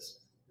consciousness,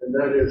 and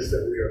that is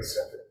that we are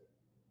separate.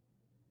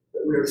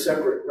 That we are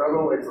separate not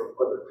only from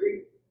other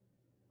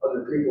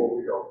people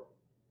we don't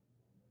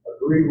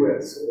agree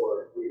with,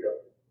 or we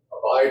don't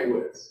abide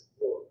with,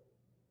 or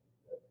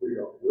we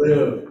don't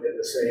live in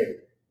the same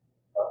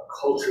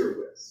culture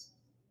with,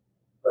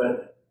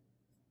 but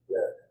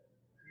that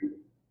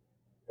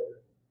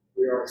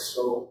we are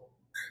so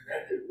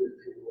connected with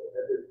people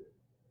and everything.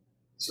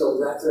 So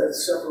that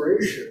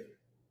separation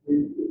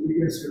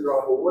begins to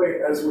drop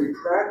away as we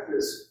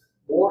practice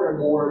more and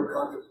more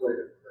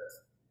contemplative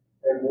prayer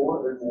and more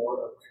of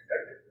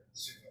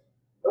connectedness.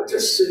 Not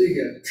just sitting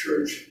in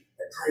church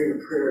and praying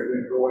a prayer and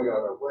then going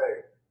on our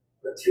way,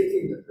 but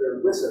taking the prayer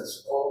with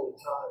us all the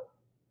time.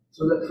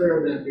 So that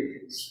prayer then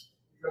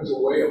becomes a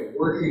way of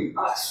working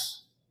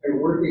us and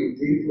working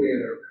deeply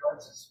in our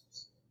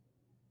consciousness.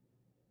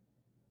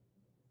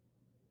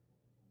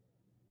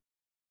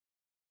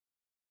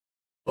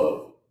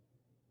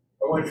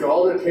 I want you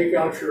all to take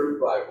out your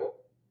Bible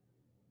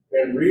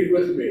and read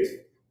with me.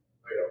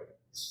 I know,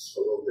 it's a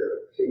little bit of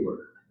humor.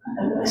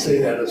 I say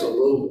that as a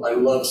little, I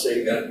love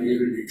saying that in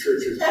Unity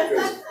churches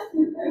because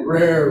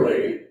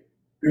rarely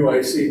do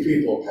I see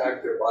people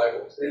pack their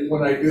Bibles. And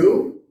when I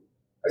do,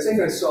 I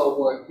think I saw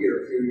one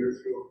here a few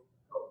years ago.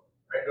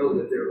 I know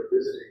that they were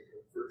visiting for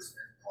the first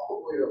and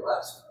probably the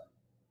last time.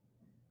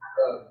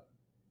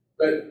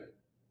 But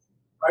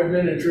I've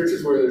been in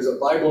churches where there's a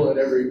Bible in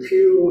every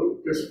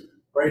pew, just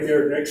right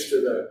there next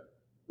to the,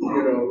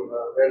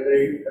 and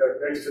they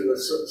next to the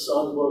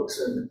song books,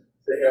 and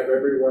they have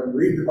everyone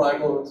read the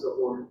Bible and so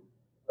forth.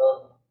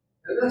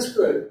 And that's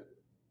good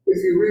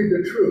if you read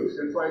the truth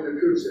and find the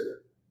truth in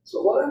it.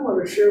 So what I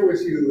want to share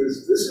with you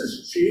is this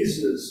is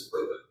Jesus'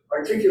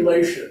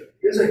 articulation,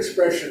 his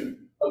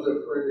expression of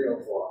the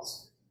perennial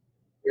philosophy,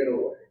 in a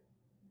way.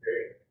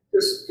 Okay?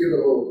 Just give a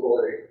little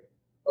poetic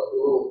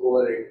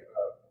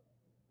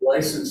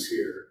license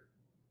here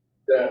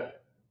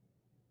that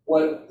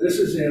what this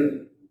is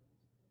in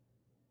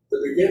the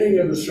beginning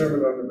of the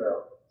Sermon on the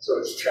Mount. So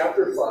it's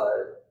chapter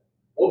 5.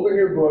 Open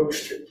your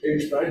books to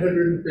page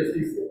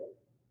 954.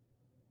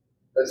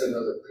 That's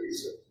another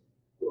piece of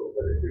little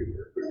bit of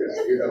humor because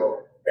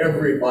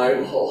every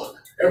Bible,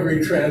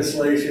 every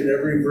translation,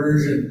 every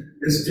version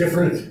is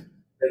different,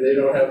 and they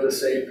don't have the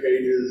same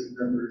pages,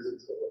 numbers, and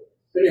so on.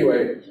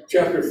 Anyway,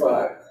 chapter 5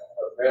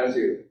 of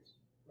Matthew.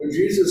 When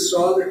Jesus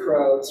saw the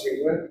crowds,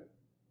 he went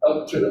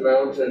up to the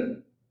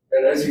mountain,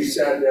 and as he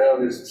sat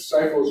down, his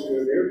disciples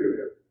drew near to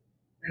him.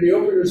 And he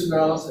opened his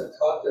mouth and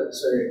taught them,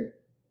 saying,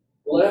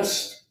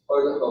 "Blessed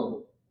are the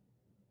humble,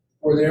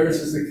 for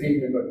theirs is the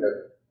kingdom of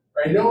heaven."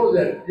 I know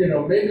that,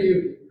 maybe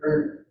you've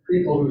heard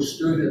people who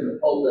stood in the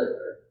pulpit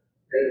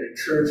and in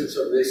church and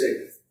so they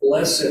say,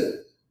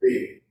 "Blessed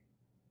be."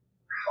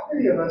 How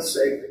many of us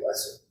say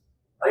blessed?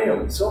 I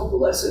am so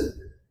blessed.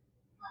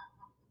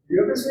 Do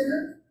you ever say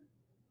that?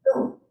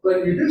 No.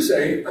 But you do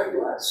say, "I'm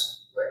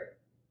blessed," right?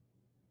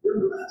 You're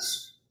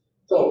blessed.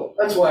 So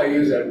that's why I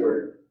use that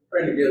word,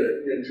 trying to get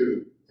it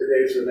into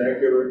today's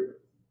vernacular.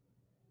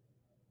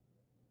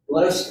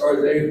 Blessed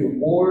are they who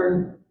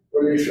mourn,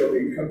 for they shall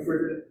be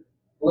comforted.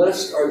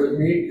 Blessed are the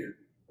meek,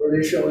 for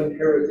they shall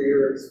inherit the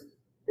earth.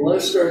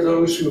 Blessed are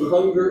those who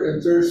hunger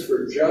and thirst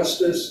for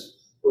justice,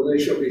 for they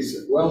shall be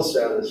well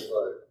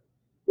satisfied.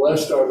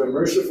 Blessed are the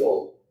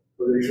merciful,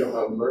 for they shall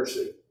have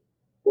mercy.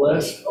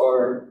 Blessed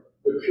are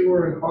the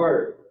pure in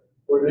heart,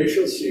 for they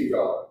shall see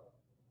God.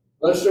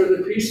 Blessed are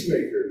the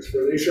peacemakers,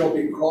 for they shall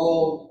be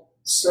called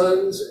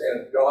sons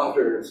and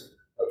daughters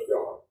of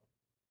God.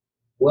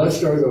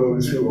 Blessed are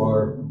those who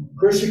are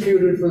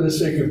persecuted for the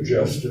sake of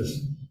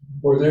justice,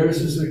 for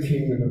theirs is the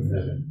kingdom of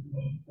heaven.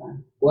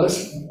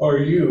 Blessed are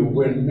you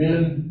when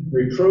men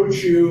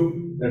reproach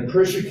you and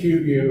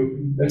persecute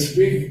you and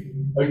speak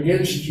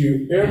against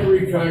you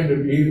every kind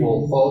of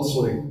evil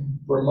falsely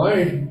for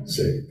my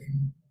sake.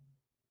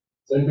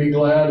 Then be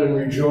glad and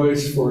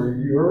rejoice, for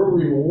your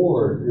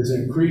reward is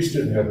increased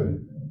in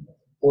heaven.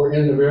 For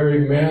in the very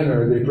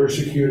manner they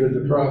persecuted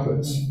the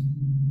prophets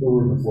who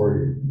were before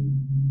you.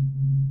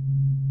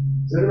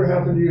 Has that ever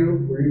happened to you,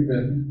 where you've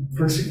been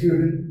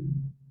persecuted,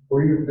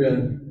 where you've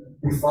been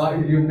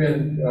defied, you've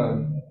been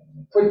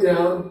put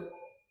down,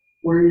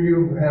 where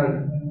you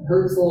had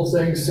hurtful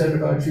things said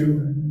about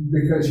you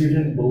because you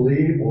didn't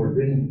believe or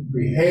didn't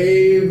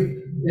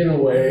behave in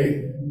a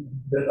way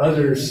that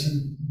others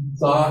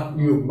thought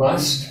you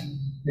must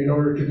in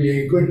order to be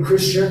a good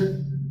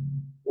Christian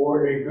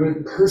or a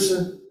good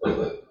person?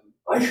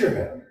 I sure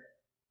have.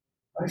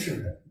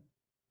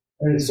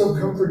 And it's so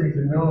comforting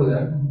to know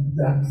that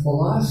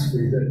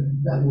philosophy,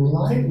 that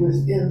light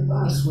within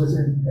us,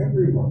 within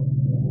everyone,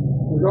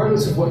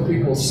 regardless of what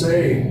people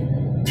say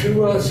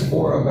to us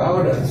or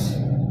about us,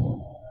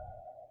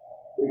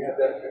 we have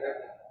that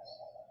connection.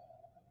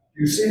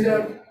 You see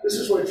that? This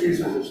is what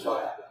Jesus is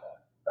talking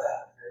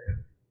about.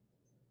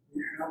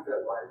 You have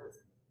that light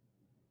within.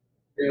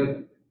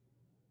 And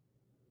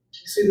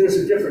you see, there's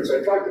a difference.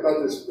 I talked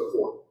about this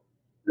before.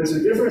 There's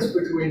a difference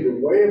between the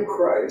way of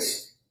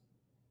Christ,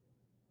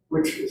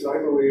 which is, I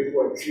believe,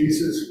 what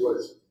Jesus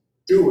was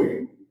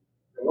doing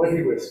and what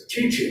he was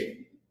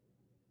teaching,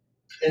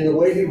 and the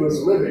way he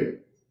was living,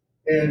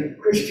 and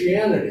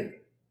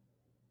Christianity.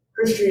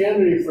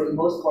 Christianity, for the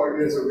most part,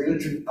 is a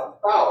religion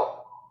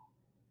about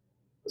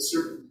a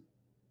certain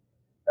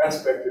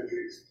aspect of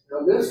Jesus.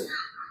 Now, this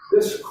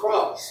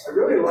cross, I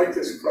really like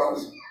this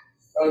cross.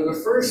 The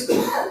first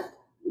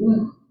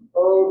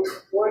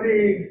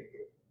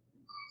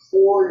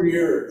 24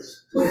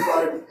 years,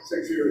 25,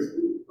 6 years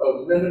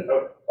of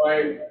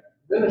my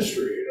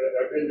ministry, and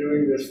I've been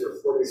doing this for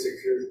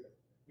 46 years.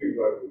 Even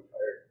though I'm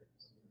retired,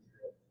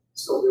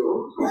 still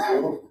doing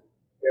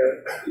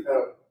it. And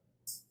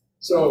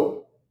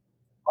so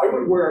I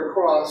would wear a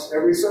cross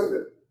every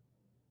Sunday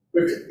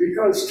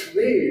because to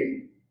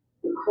me,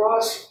 the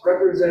cross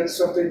represents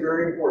something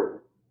very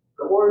important.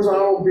 The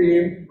horizontal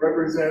beam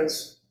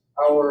represents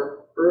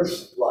our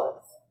earth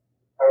life,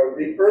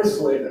 the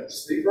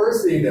earthliness, the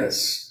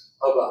earthiness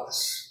of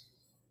us.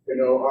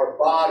 Our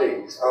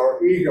bodies,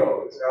 our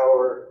egos,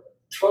 our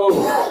toes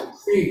and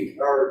feet,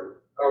 our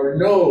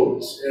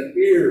nose and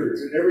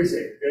ears and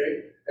everything,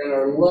 okay? And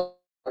our love,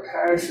 our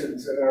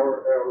passions and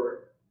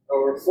our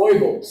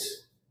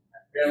foibles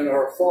and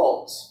our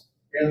faults.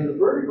 And the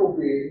vertical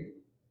beam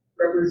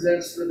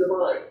represents the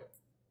divine.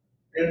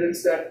 And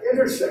it's that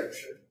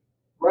intersection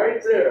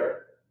right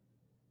there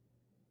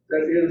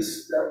that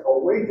is that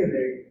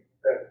awakening,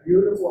 that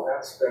beautiful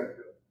aspect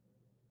of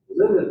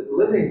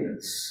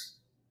livingness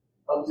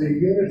of the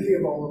unity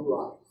of all of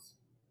life,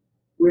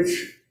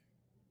 which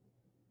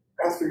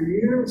after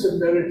years of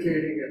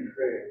meditating and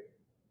praying,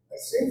 I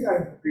think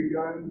I've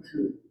begun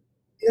to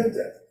get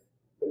that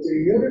the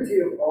unity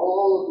of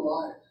all of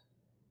life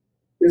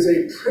is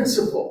a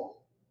principle.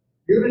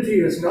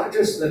 Unity is not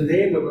just the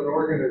name of an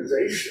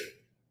organization.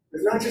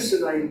 It's not just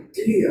an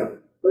idea,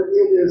 but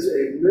it is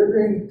a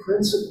living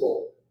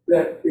principle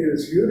that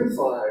is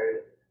unifies,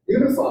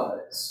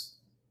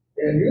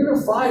 and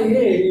unifying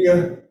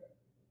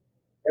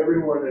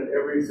everyone and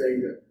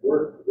everything that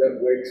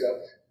wakes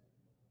up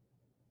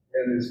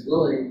and is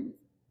willing,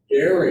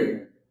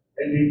 daring,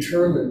 and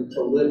determined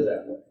to live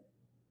that way.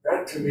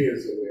 That to me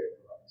is the way of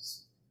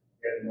Christ,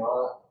 and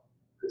not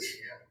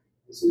Christianity.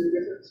 You see the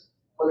difference?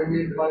 What I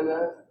mean by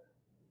that?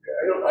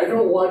 I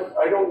don't want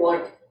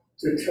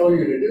to tell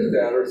you to do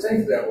that or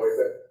think that way,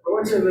 but I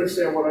want you to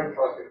understand what I'm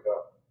talking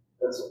about.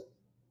 That's all.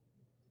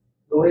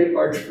 The late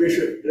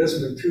Archbishop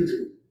Desmond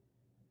Tutu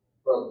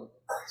from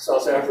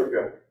South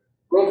Africa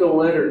wrote a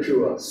letter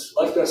to us,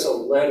 left us a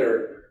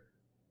letter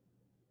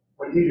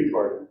when he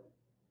departed.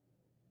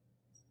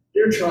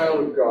 Dear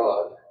child of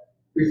God,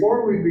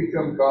 before we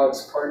become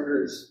God's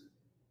partners,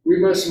 we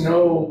must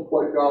know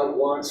what God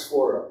wants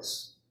for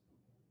us.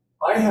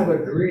 I have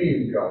a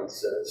dream, God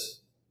says.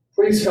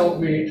 Please help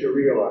me to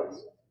realize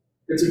it.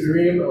 It's a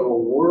dream of a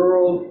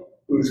world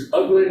whose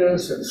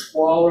ugliness and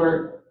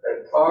squalor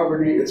and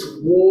poverty, its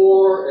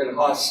war and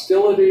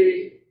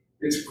hostility,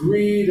 its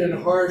greed and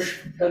harsh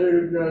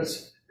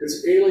competitiveness,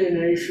 its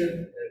alienation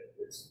and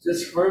its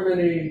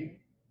disharmony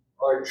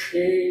are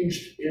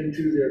changed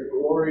into their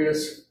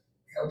glorious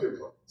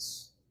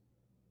counterparts.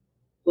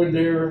 When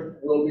there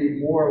will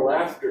be more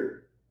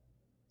laughter,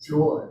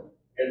 joy,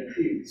 and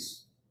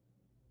peace.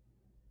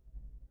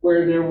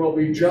 Where there will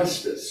be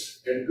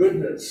justice and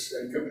goodness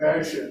and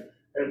compassion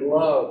and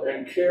love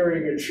and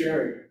caring and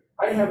sharing.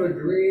 I have a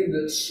dream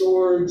that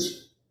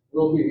swords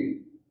will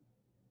be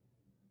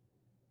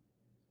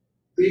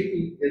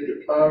beaten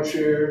into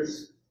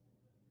plowshares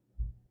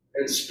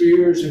and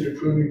spears into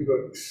pruning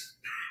hooks.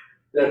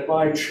 That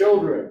my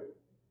children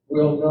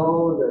will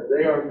know that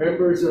they are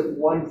members of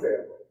one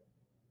family,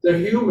 the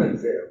human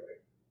family,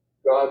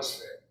 God's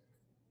family,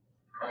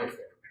 my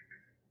family.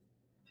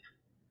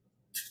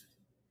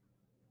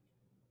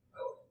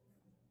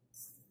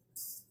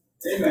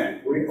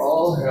 Amen. We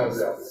all have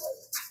that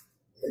life,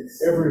 and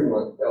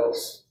everyone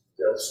else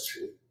does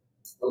too.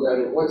 No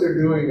matter what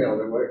they're doing now,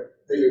 they're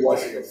maybe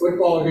watching a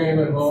football game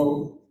at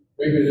home,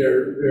 maybe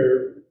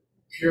they're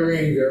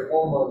carrying their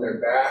home on their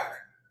back,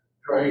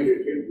 trying to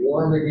get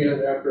warm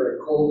again after a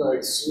cold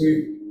night's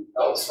sleep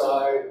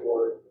outside,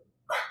 or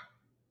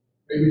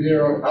maybe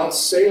they're out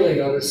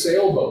sailing on a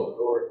sailboat,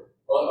 or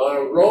on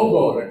a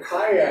rowboat, a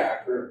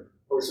kayak, or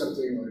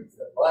something like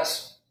that.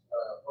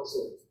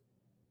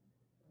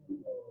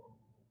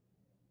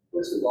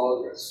 What's the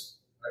longest?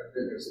 My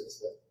goodness,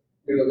 it's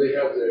they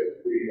have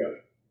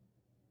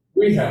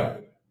we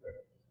have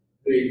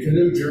the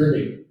canoe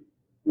journey,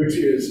 which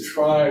is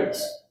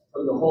tribes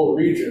from the whole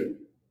region.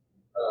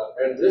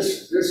 And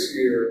this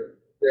year,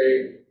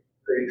 they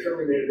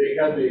terminated, they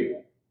had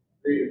the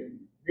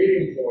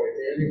meeting point,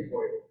 the ending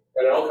point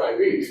at Alki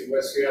Beach in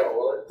West Seattle.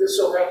 Well, it just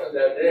so happened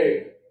that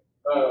day,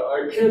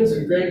 our kids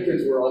and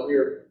grandkids were all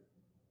here,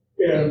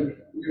 and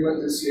we went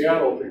to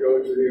Seattle to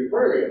go to the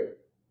aquarium.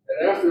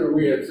 And after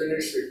we had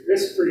finished,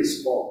 it's pretty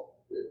small,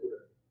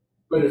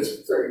 but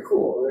it's very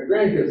cool. And the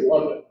grandkids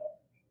love it,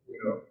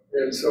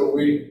 And so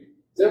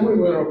then we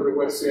went over to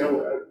West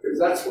Seattle, because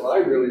that's what I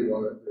really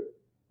wanted to do,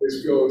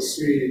 is go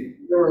see.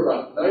 There were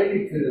about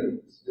 90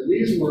 canoes, and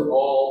these were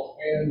all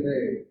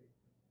handmade.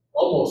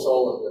 Almost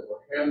all of them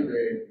were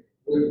handmade,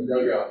 wooden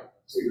dugout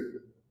cedar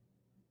canoes.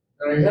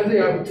 And I had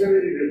the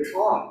opportunity to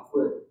talk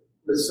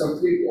with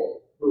some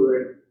people who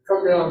had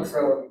come down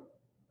from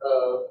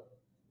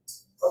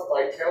up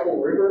by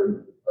Campbell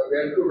River on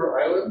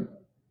Vancouver Island,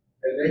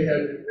 and they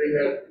had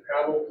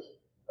paddled.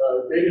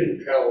 They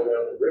didn't paddle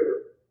down the river.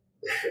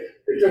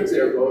 They took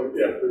their boat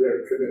down for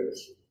their canoes.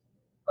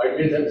 I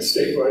made that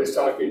mistake when I was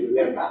talking to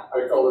them.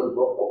 I called it a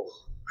boat.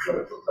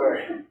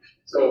 Sorry.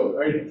 So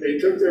they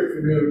took their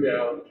canoe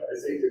down, I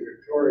think, to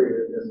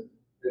Victoria, and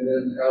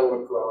then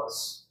paddle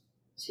across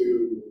to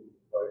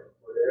like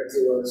Port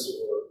Angeles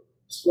or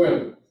swim,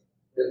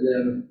 and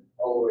then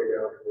all the way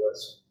down to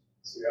West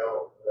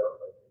Seattle.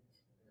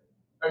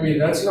 I mean,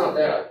 that's not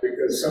bad,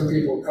 because some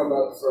people come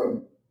up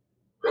from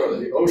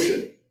the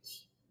ocean,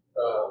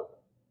 from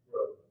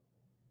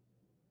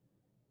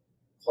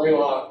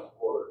Playlock,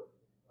 or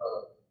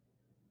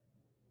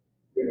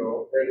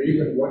and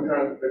even one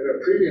time, in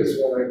a previous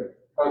one, I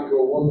talked to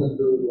a woman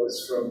who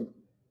was from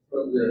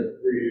from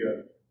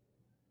the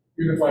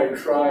unified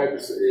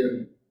tribes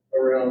in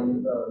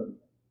around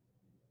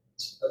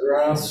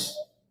Madras,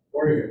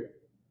 Oregon,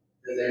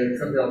 and they had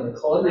come down the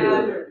Columbia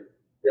River.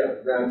 Yeah,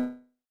 that.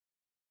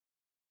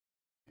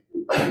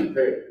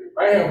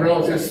 I have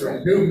relatives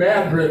from New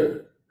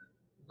Madrid,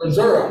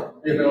 Missouri,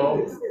 you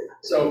know.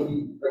 So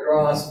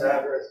Madras,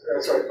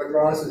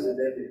 Madras is in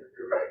India.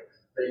 You're right.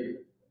 Thank you.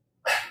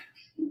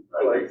 I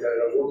like that.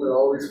 A woman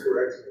always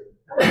corrects me.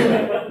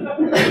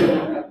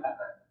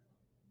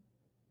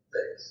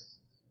 Thanks.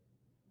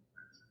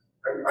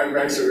 I'm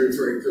actually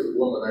referring to the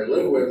woman I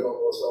live with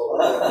almost all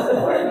the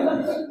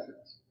time.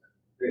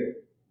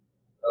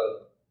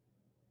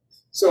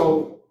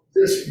 So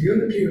this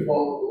unity of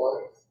all of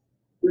life,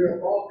 we are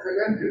all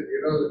connected.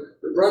 You know,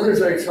 the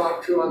brothers I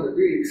talked to on the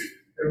beach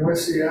in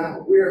West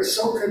Seattle, we are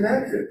so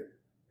connected.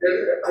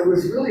 And I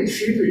was really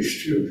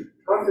sheepish to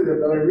talk to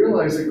them, but I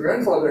realized that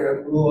grandfather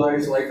had blue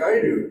eyes like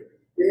I do.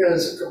 He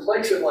has a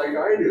complexion like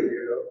I do,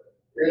 you know.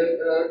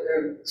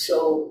 And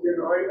so, you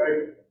know,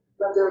 I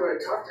got down and I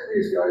talked to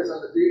these guys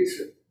on the beach,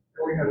 and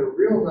we had a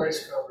real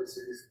nice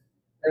conversation.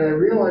 And I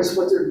realized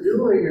what they're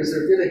doing is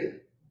they're getting,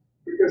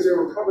 because there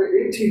were probably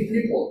 18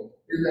 people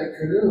in that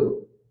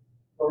canoe,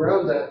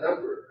 around that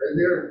number, and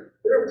they're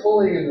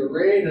pulling in the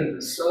rain and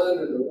the sun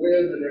and the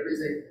wind and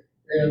everything,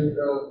 and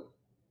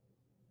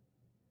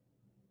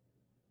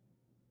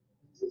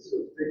it's a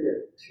big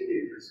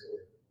activity for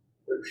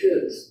their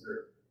kids,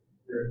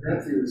 their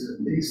nephews and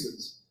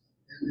nieces,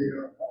 and they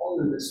are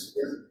all in this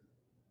together.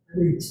 I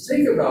mean,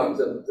 think about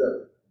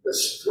the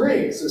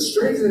strength, the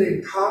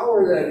strengthening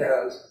power that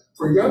has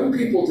for young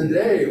people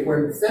today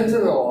when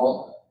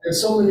fentanyl and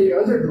so many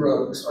other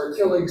drugs are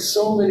killing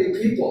so many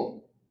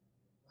people.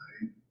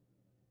 Right?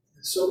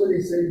 There's so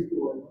many things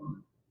going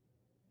on.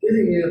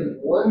 Getting in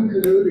one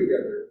canoe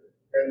together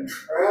and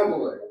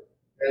traveling,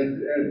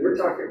 and we're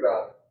talking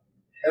about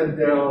head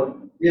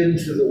down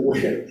into the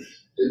wind,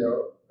 you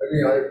know. I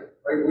mean,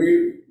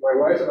 my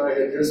wife and I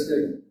had just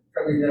been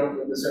coming down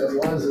from the San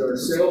Juans in our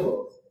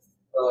sailboat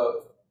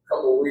a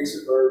couple of weeks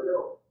ago.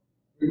 No,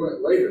 we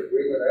went later.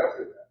 We went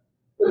after that.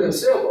 But in a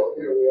sailboat,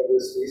 you know, we have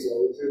these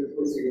altitudes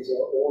where things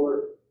are,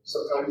 or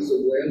sometimes the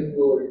wind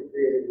will be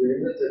in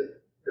agreement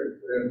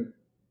and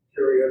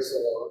carry us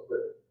along.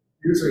 But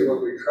usually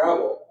when we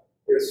travel,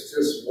 it's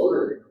just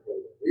motoring.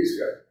 These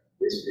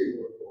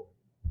people are going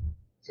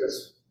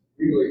just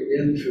really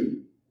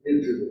into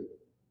the.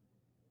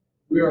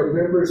 We are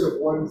members of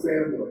one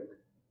family,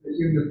 the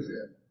human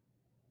family.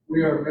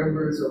 We are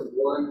members of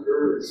one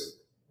earth.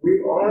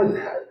 We are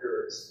that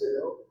earth, you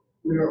know.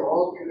 We are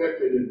all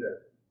connected in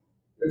that.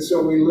 And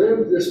so we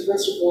live this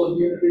principle of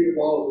unity of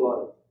all of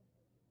life,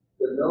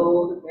 the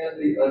known and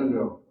the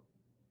unknown.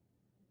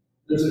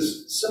 There's a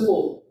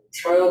simple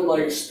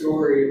childlike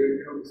story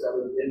that comes out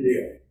of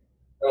India,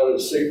 out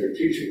of sacred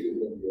teachings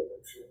of India,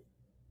 actually.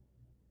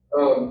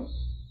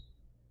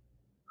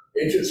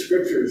 Ancient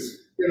scriptures,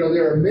 you know,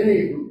 there are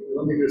many,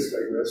 let me just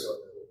digress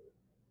on that.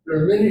 There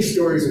are many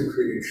stories of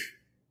creation.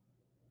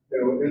 You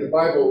know, in the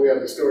Bible, we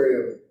have the story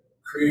of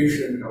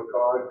creation, how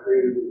God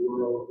created the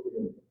world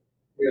in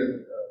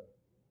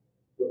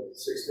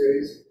 6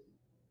 days.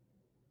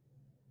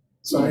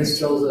 Science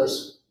tells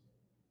us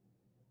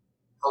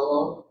how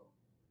long?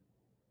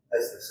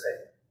 That's the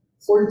same.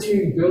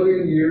 14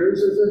 billion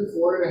years, is it?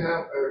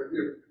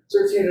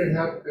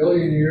 13.5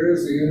 billion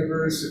years, the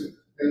universe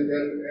and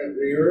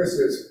the earth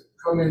has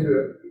come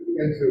into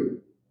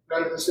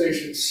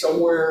manifestation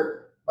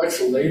somewhere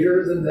much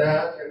later than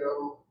that, you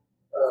know.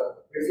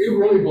 If you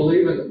really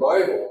believe in the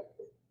Bible,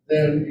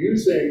 then you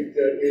think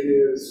that it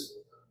is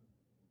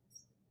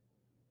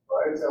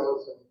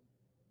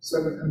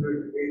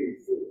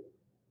 5,784.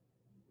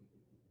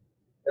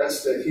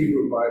 That's the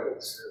Hebrew Bible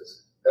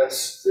says.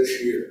 That's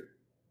this year,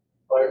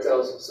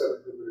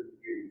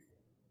 5,784.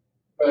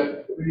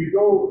 But when you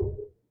go,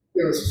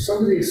 you know,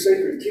 some of these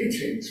sacred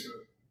teachings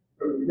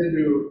from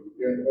Hindu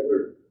and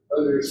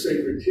other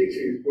sacred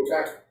teachings go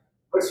back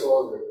much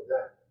longer than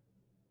that.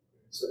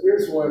 So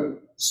here's one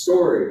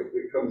story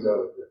that comes out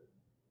of it.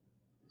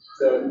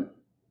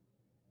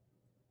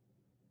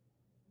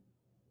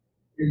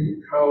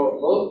 How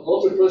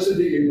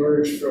multiplicity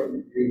emerged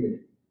from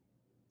unity.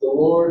 The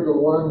Lord, the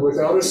One,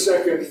 without a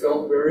second,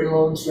 felt very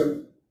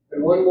lonesome,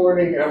 and one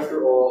morning,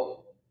 after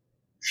all,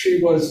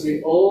 she was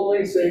the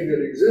only thing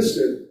that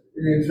existed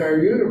in the entire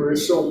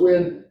universe, so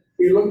when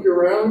he looked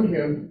around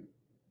him,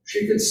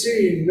 she could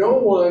see no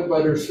one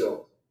but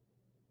herself.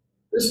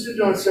 This did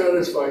not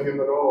satisfy him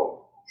at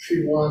all.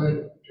 She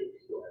wanted to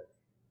play.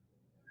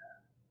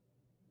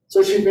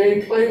 So she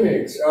made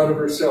playmates out of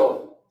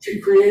herself. She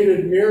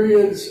created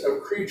myriads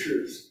of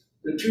creatures,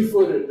 the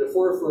two-footed, the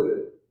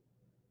four-footed,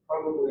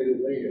 probably the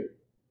winged,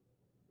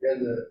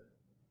 and the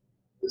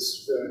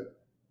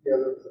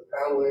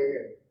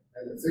paddling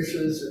and the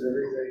fishes and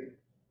everything,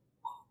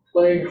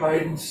 playing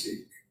hide and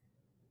seek,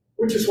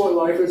 which is what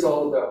life is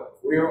all about.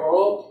 We are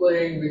all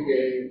playing the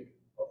game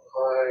of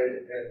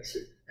hide and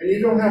seek. And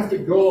you don't have to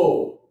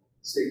go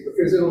seek,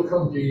 because it'll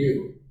come to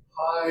you.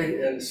 Hide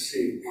and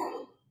seek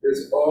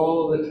is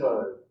all the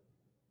time.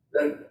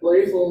 that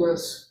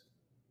playfulness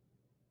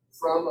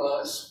from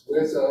us,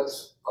 with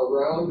us,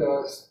 around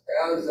us,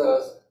 as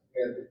us,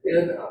 and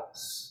in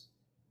us.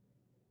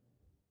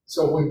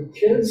 So when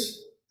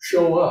kids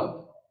show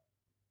up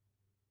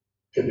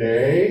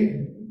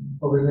today,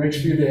 over the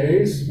next few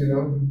days,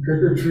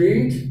 trick or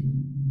treat,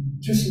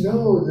 just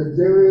know that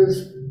there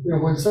is,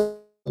 when someone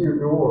comes to your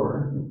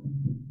door,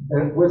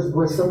 and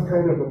with some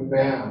kind of a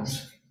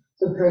mask,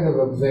 some kind of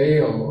a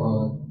veil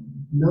on,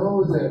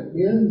 know that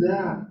in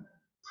that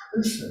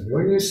person,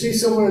 when you see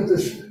someone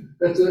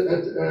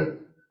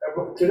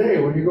today,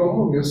 when you go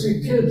home, you'll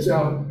see kids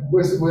out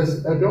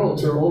with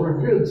adults or older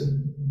kids,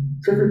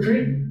 trick or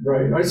treat,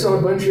 right? I saw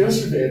a bunch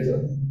yesterday at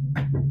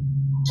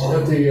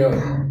the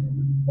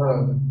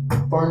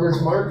farmer's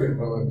market.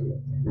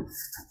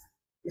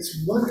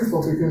 It's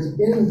wonderful because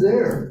in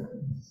there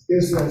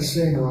is that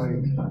same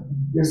light,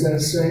 is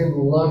that same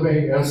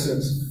loving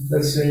essence,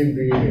 that same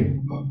being.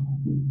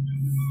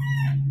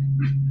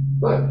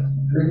 But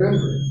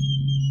remember,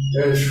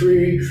 as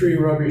Sri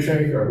Ravi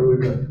Shankar, who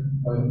is a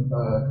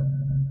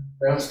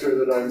master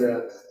that I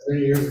met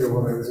many years ago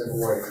when I was in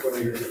Hawaii,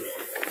 20 years ago,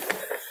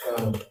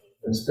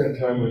 and spent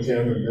time with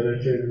him and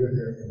meditated with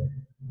him.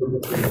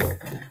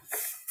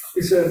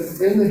 He said,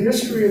 in the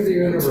history of the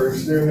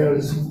universe, there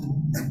has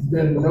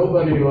been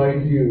nobody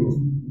like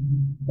you.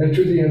 And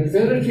to the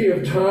infinity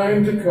of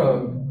time to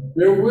come,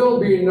 there will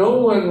be no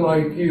one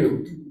like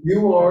you.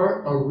 You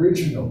are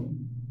original.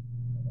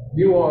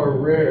 You are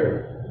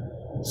rare.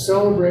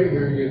 Celebrate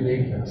your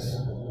uniqueness.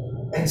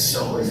 And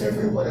so is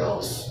everyone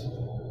else.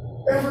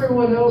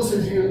 Everyone else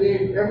is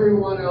unique.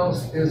 Everyone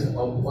else is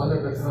a one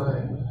of a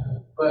kind.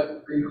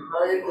 But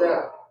behind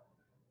that,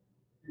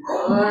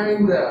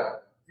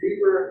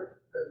 deeper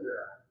than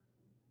that,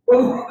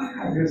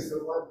 is the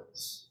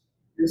oneness,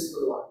 is the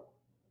light,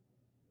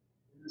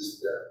 is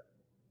that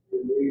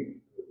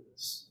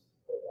uniqueness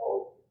of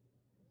all.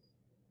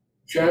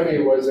 Jami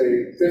was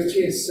a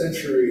 15th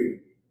century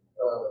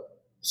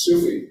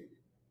Sufi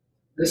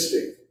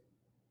mystic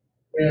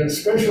and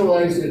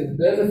specialized in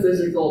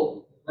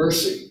metaphysical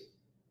mercy.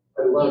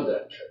 I love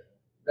that term,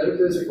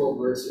 metaphysical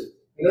mercy.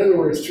 In other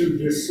words, to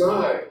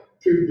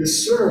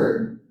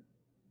discern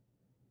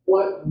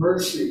what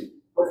mercy,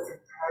 what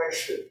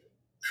compassion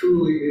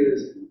truly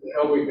is, and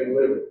how we can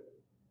live it.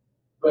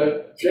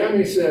 But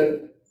Jami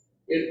said,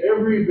 in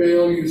every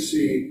veil you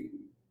see,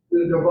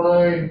 the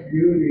divine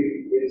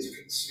beauty is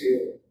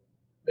concealed,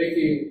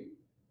 making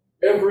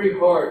every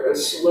heart a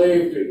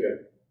slave to him,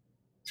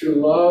 to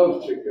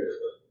love together.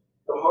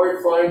 The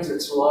heart finds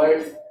its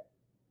life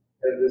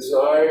and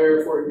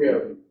desire for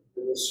him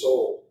in the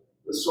soul.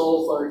 The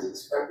soul finds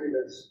its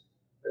happiness,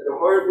 and the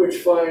heart which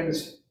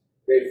finds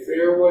a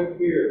fair one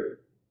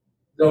here,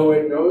 though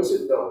it knows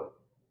it not,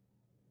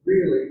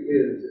 really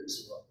is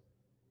its love.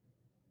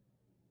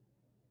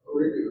 I'll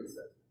read you with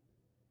that.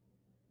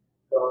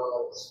 God's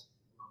love.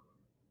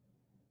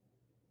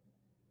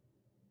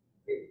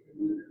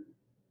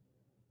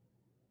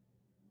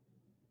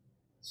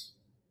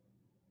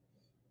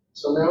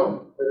 So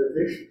now,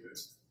 meditation.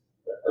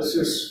 Let's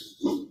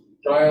just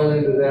dial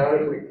into that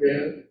if we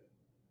can.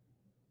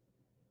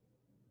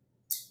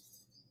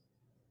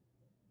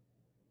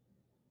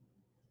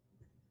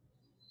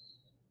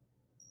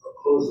 I'll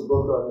close the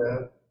book on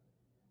that.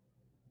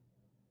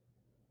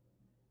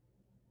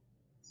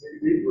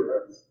 Take a deep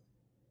breath.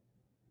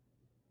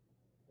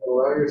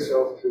 Allow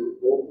yourself to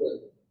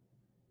open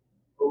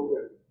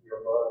your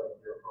mind,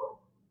 your heart,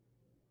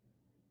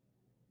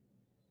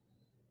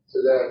 to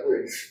that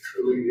which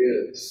truly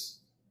is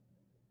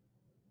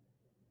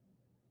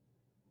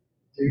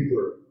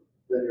deeper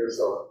than your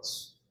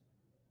thoughts,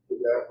 to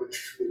that which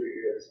truly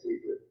is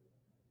deeper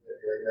than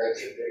your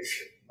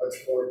imagination, much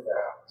more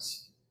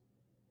vast.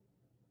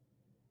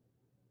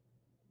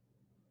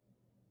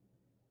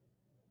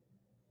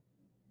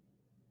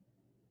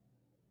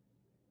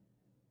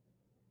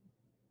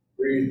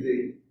 Breathe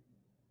deep.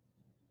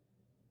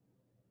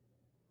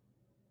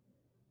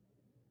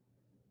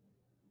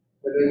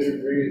 And as you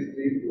breathe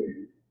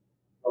deeply,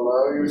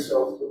 allow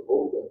yourself to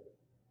open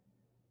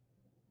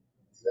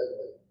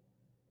gently.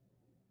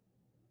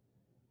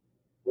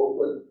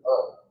 Open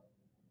up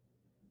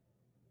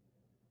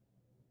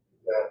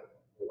that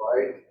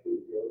light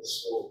with your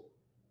soul.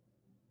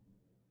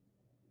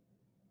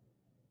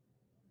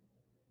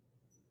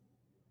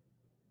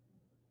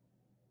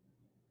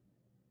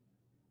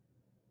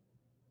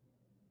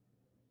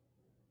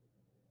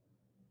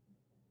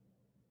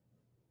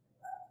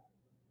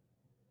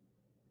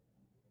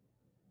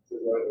 To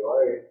that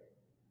light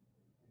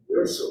in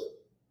your soul.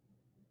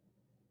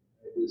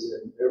 It is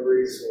in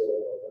every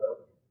soul around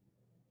you.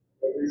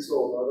 Every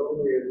soul, not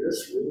only in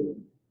this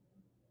room,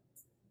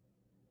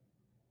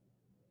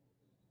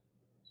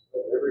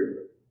 but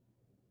everywhere.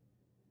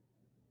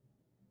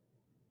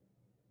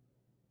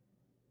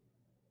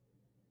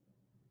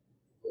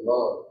 The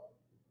love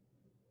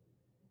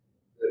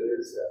that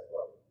is that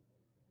love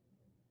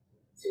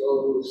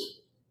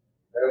flows,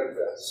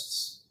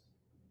 manifests,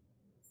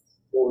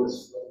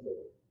 pours from the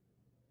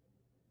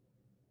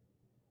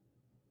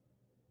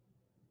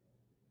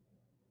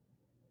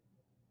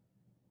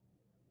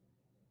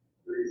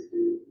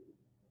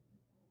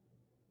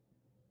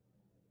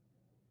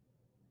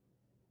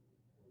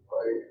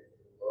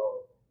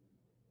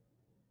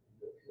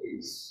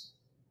peace.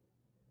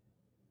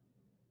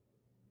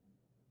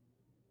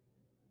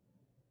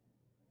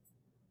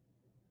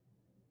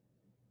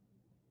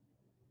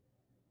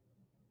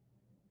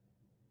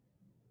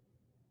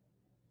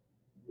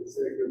 The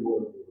second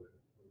one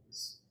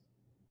is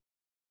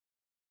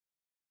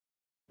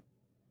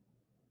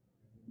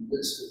in the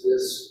midst of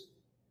this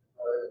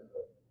kind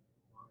of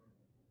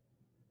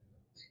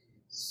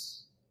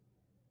peace.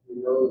 We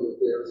know that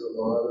there's a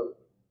lot of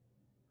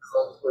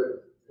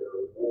conflict, there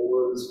are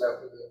wars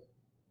happening,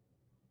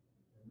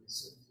 and we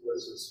simply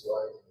as this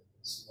light and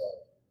this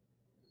love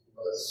to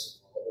bless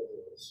all of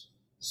those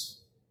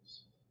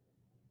souls,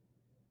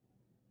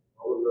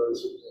 all of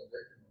those who can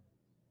recognize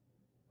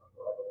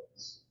our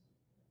lives.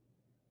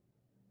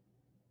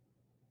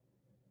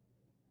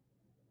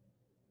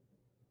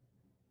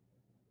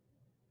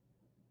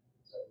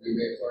 That we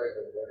may find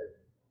a way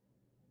to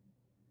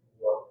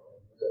walk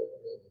and live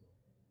in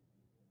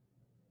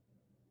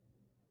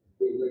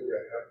we live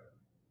that happen.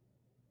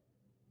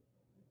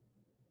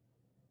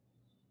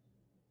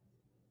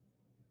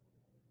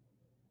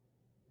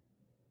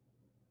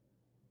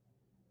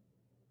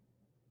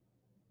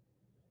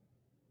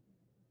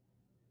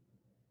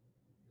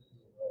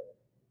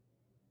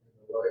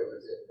 And the light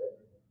is in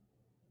everyone.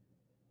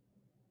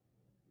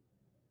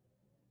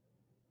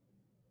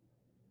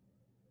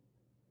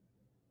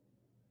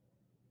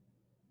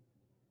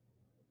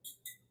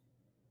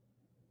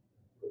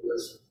 For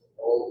this,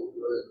 all the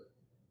good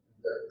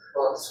in that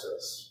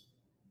process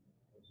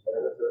of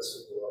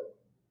manifesting the light.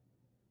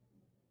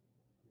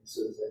 He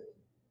says, thank you.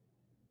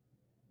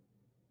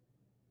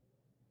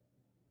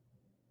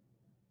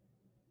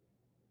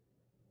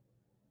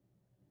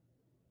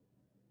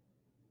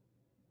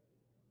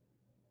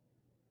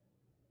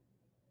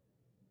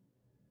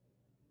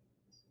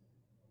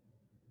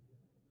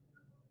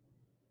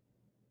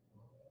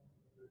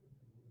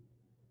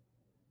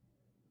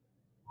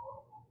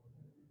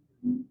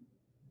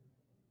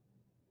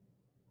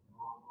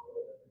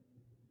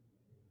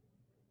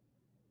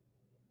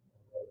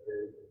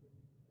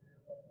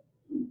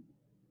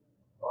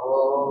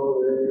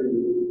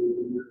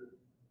 Hallelujah.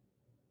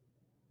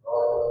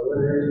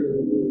 Hallelujah.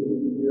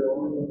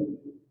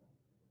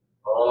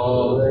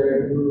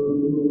 Hallelujah.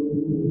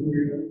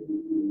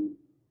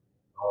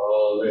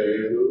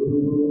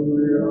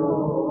 Hallelujah.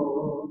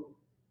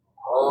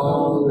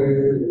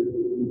 Hallelujah.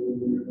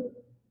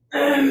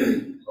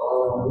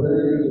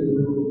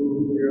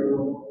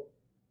 Hallelujah.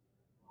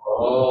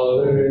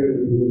 Hallelujah.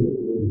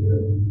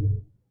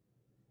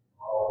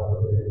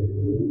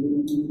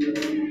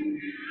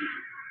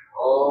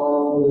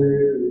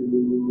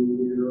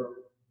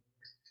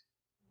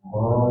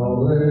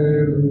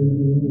 Hallelujah.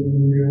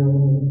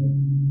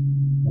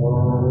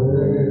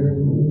 Hallelujah.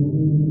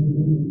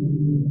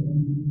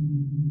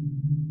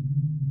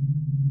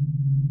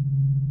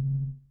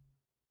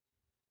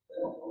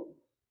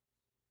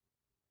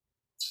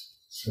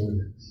 So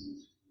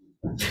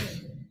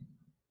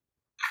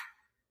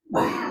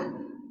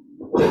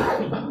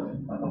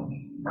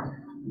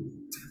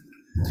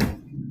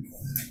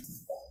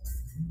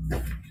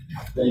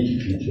Thank you,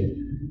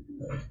 PJ.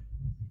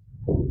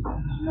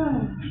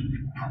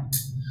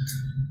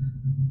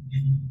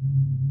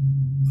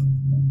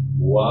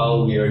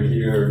 While we are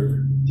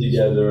here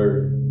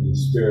together in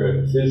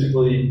spirit,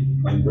 physically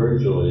and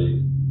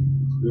virtually,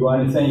 we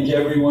want to thank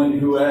everyone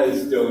who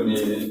has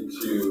donated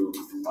to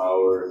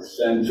our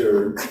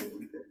center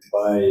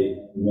by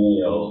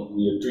mail.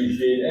 We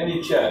appreciate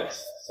any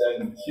checks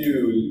sent to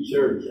the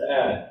church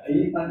at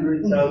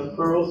 800 South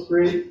Pearl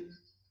Street,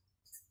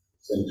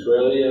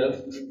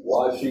 Centralia,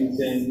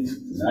 Washington,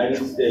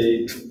 United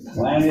States,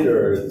 planet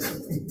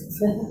Earth.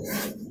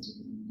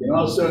 You can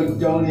also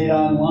donate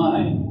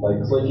online by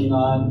clicking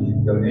on the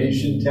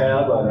donation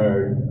tab on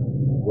our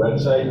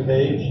website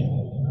page,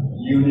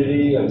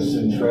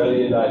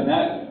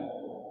 unityofcentralia.net.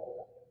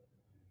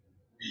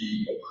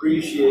 We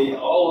appreciate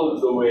all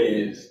of the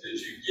ways that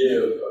you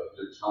give of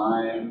your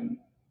time,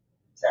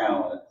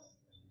 talent,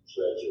 and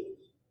treasures.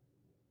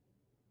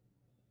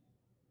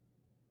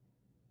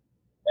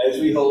 As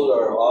we hold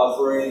our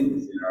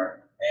offerings in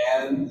our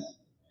hands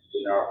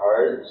and in our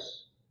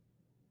hearts,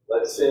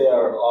 let's say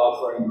our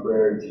offering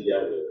prayer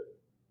together.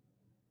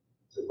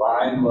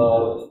 Divine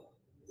love,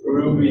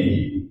 through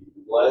me,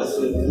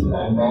 blesses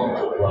and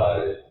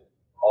multiplies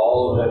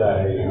all that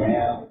I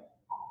am,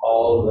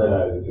 all that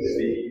I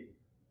receive,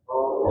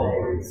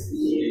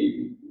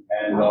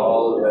 and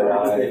all that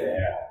I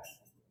am.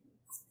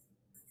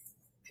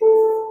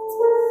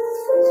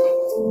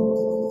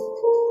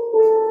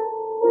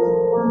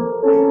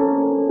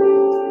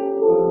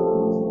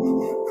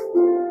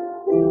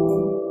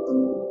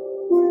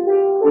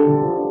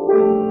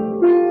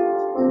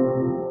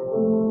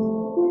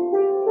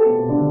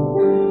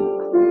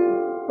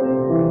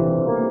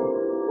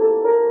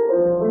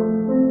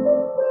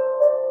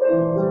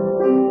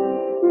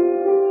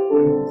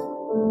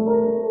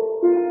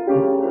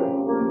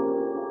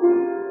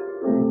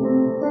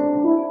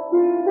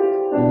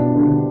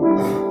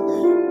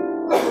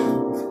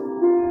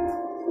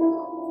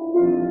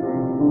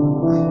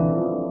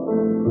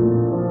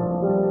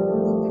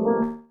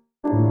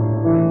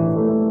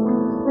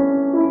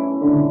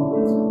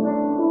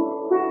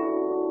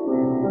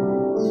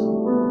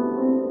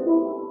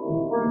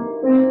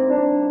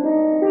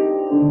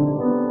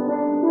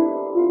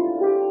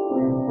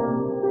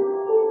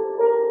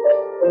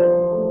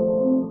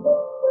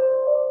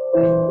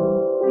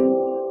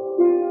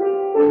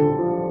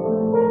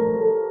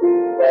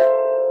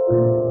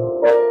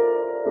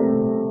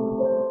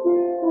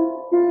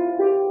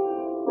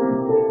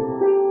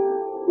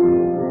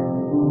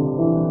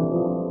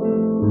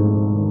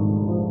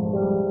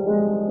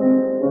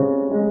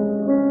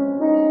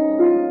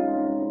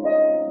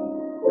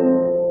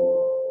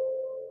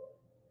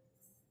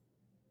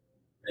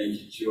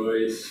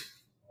 Joyce,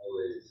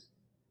 always.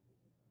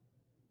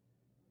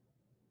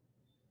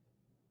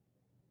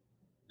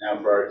 Now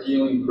for our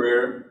healing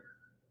prayer,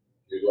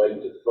 we'd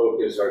like to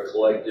focus our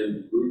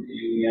collective group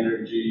healing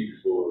energy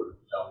for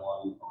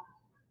someone.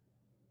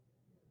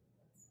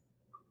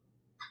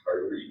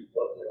 Our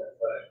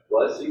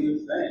blessing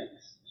of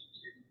thanks.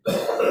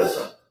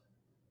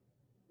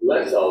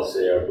 Let's all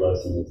say our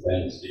blessing of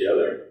thanks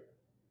together.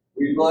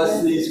 We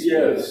bless these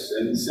gifts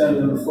and send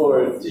them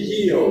forth to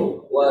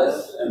heal,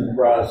 bless, and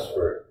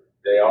prosper.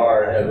 They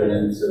are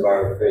evidence of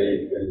our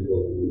faith and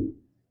belief.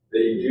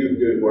 They do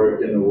good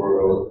work in the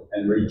world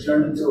and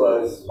return to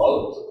us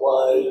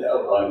multiplied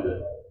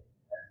abundantly.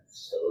 And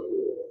so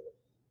do it.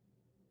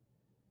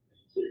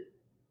 Thank you.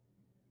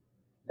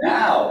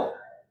 Now,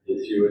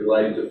 if you would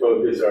like to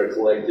focus our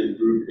collective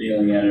group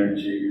healing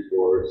energy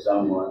for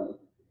someone,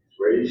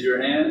 raise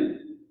your hand,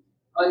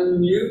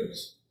 unmute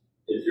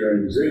if you're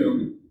in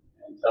Zoom,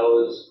 and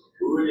tell us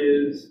who it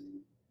is,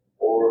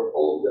 or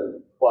hold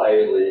them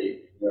quietly in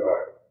your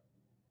heart.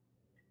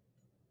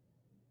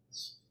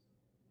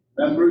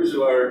 Members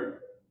of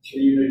our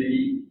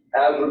community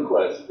have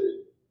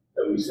requested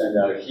that we send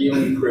out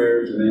healing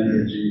prayers and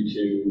energy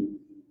to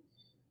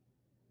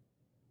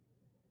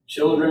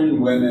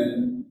children,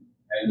 women,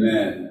 and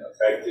men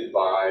affected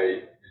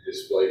by the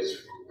displaced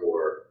from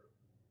war.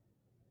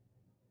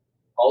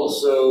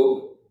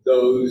 Also,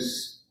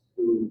 those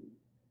who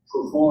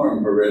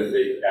perform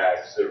horrific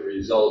acts that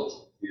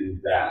result in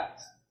that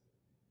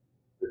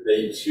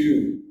they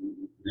too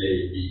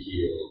may be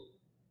healed.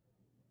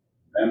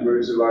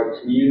 Members of our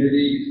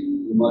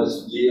community who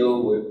must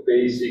deal with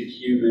basic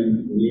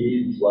human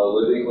needs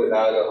while living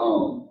without a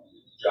home.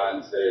 As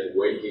John said,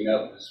 waking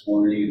up this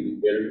morning in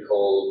the bitter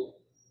cold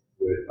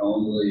with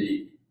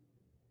only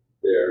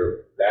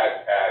their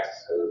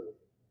backpacks of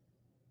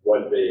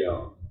what they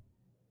own.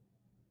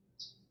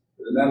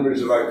 For the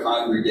members of our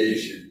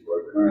congregation who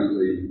are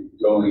currently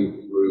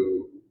going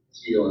through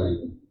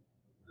healing,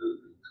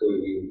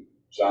 including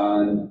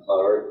John,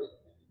 Clark,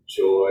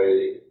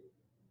 Joy,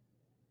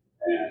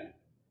 and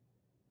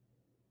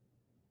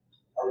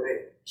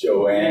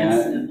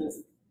Joanne.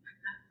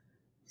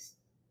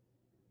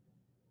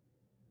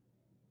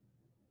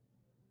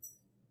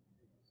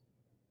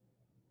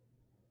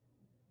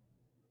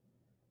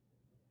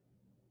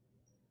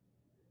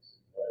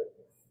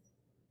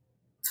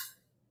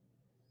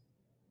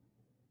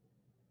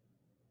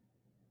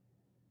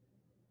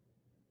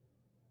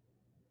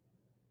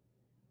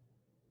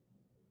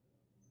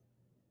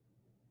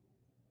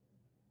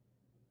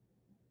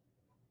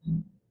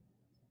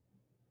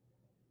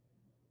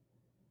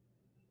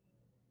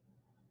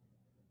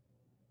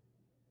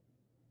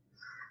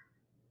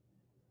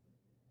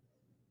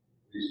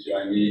 Please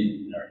join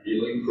me in our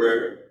healing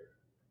prayer.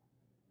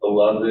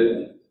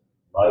 Beloved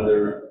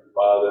Mother,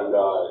 Father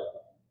God,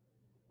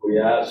 we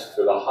ask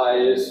for the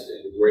highest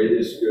and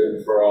greatest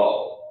good for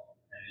all,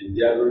 and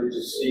endeavor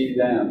to see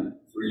them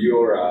through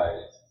your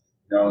eyes,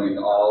 knowing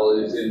all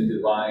is in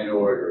divine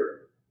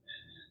order.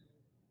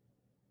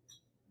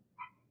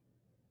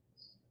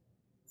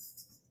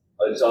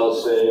 Let's all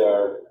say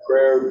our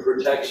prayer of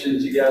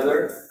protection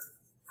together.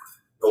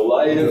 The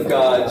light of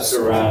God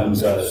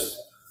surrounds us.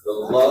 The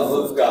love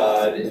of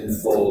God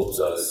enfolds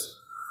us.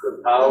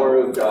 The power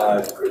of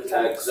God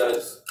protects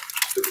us.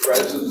 The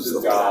presence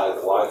of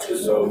God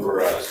watches over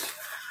us.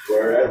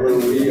 Wherever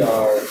we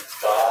are,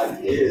 God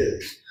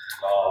is.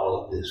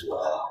 All is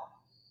well.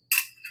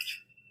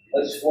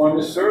 Let's form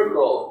a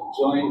circle.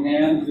 Join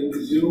hands in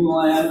Zoom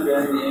land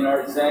and in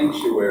our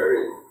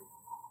sanctuary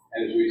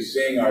as we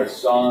sing our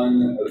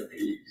song of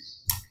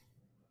peace.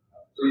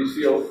 Please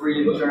feel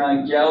free to turn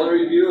on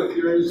gallery view if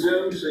you're in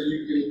Zoom so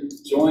you can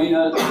join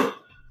us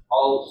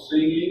all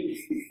singing.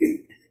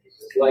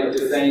 I'd like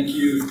to thank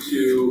you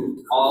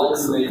to all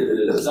who made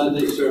the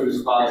Sunday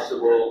service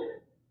possible.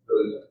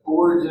 Those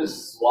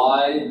gorgeous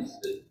slides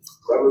that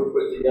Robert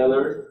put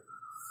together.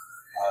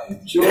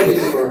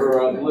 Joyce for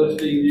her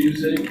uplifting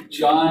music.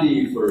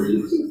 Johnny for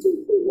his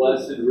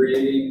blessed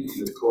reading.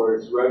 And of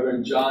course,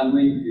 Reverend John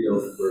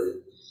Wingfield for his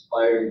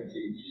inspired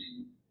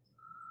teaching.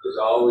 As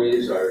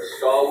always, our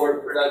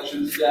stalwart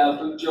production staff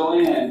of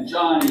Joanne,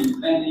 Johnny,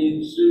 Penny,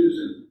 and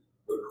Susan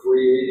for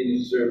creating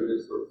a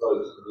service for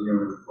folks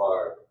near and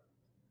far.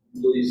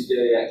 Please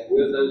stay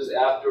with us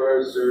after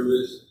our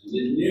service at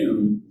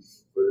noon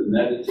for the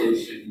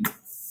meditation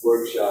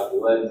workshop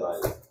led by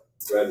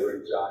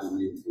Reverend John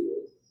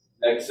Wingfield.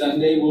 Next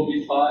Sunday we'll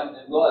be taught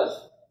and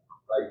blessed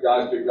by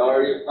Dr.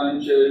 Daria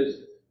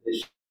Funches'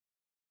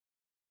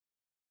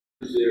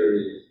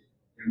 series,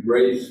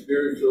 Embrace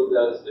Spiritual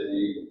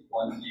Destiny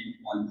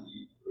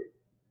 2023.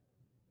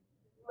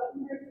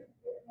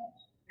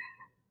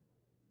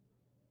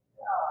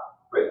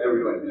 Wait,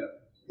 everyone knows.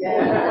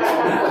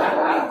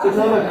 Because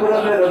I'm gonna put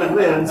on that other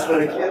lens,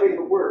 but I can't make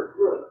it work.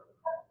 Look.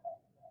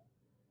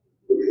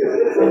 We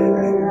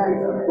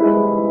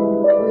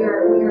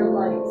are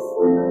lights.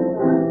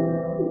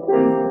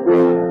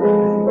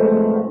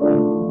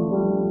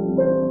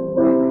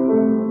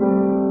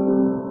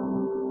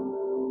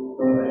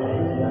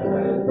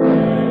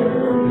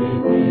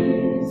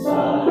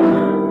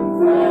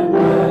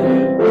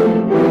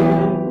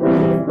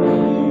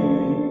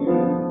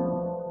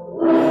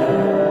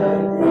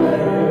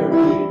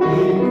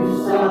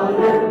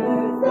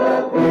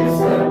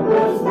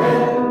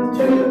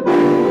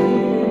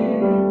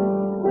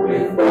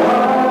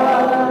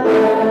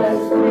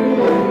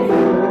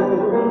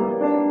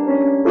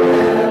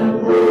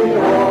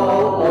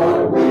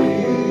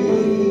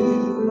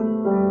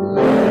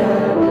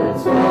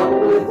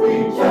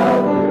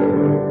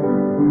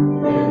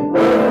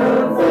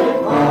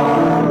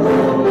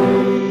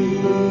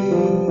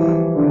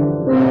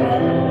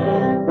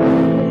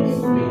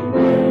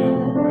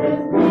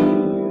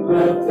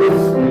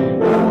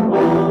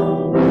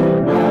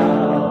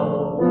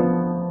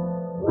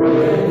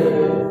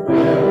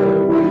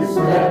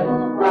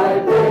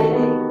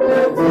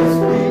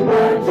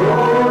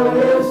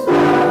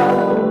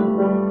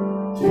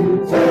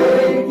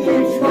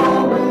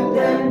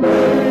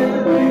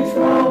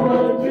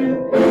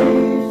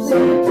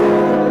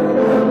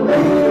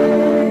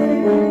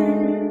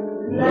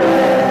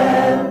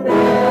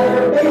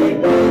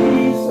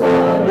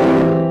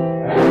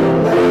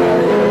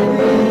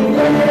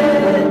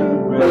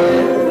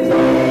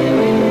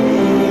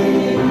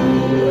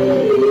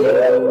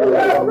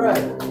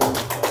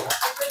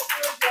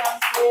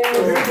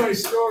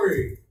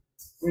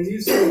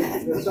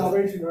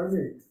 Salvation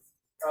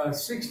Army.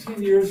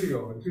 16 years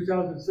ago, in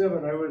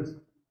 2007, I was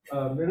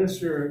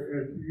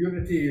minister at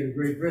Unity in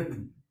Great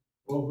Britain,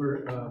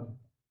 over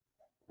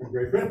in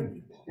Great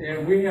Britain.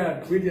 And we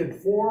did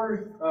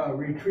 4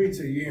 retreats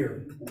a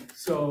year.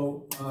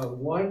 So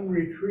one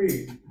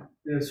retreat,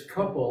 this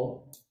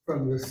couple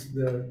from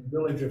the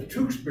village of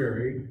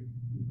Tewksbury,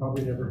 you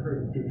probably never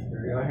heard of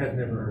Tewksbury, I had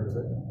never heard of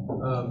it.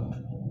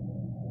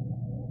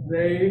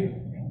 They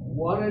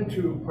wanted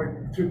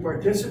to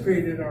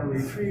participate in our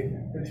retreat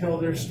and tell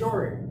their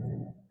story.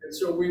 And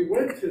so we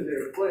went to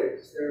their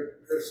place,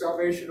 their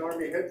Salvation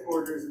Army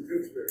headquarters in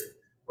Tewksbury,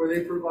 where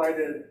they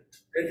provided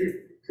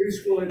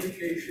preschool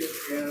education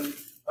and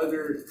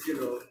other,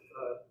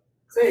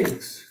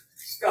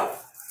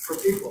 stuff for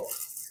people.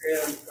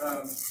 And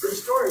their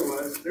story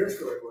was,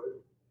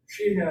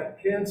 she had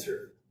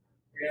cancer.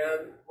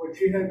 And when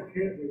she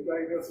was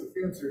diagnosed with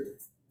cancer,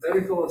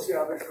 medical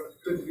establishments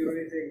couldn't do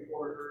anything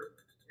for her.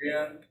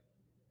 And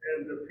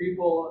the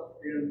people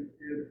in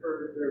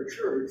their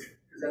church,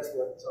 because that's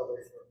what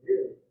Salvation Army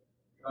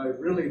is,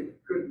 really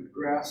couldn't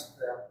grasp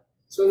that.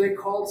 So they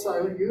called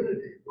Silent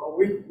Unity. Well,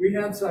 we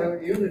had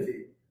Silent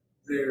Unity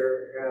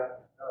there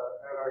at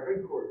our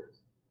headquarters.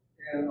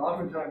 And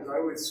oftentimes I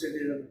would sit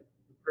in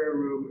the prayer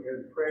room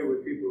and pray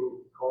with people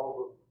who called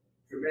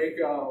from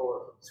Jamaica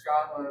or from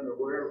Scotland or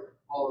wherever,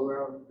 all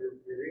around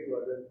in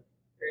England.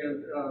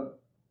 And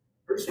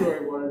her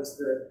story was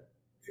that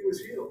she was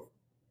healed.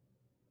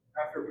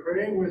 After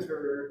praying with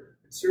her,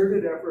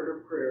 concerted effort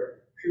of prayer,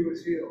 she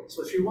was healed.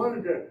 So she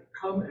wanted to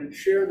come and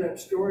share that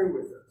story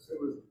with us. It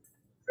was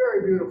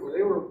very beautiful.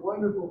 They were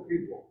wonderful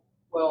people.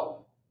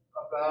 Well,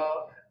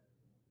 about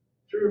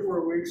 3 or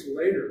 4 weeks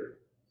later,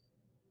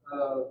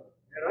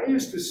 and I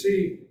used to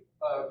see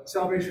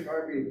Salvation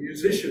Army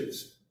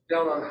musicians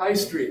down on High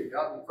Street,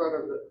 out in front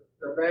of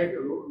the bank,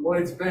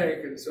 Lloyd's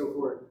Bank and so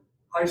forth.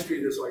 High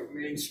Street is like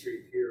Main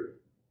Street here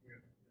in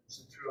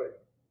Centralia,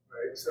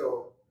 right?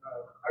 So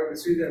I would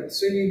see them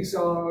singing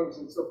songs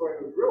and so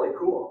forth. It was really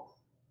cool.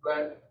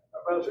 But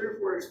about 3 or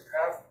 4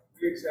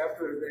 weeks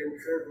after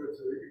they shared with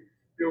us,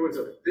 there was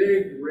a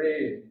big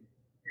rain.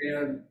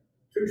 And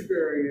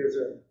Tewksbury is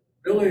a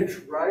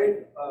village,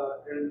 right?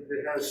 And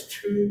it has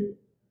 2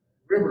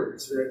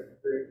 rivers that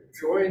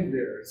join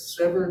there,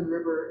 Severn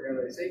River and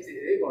I think the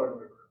Avon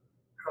River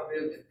come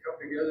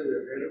together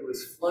there, and it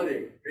was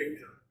flooding big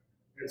time.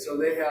 And so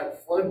they had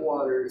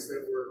floodwaters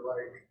that were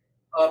like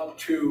up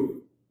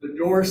to the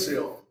door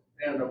sill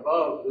and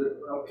above,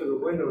 up to the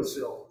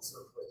windowsill in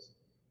some places.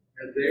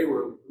 And they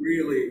were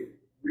really,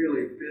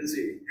 really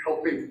busy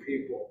helping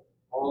people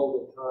all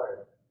the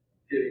time,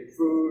 getting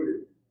food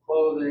and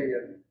clothing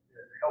and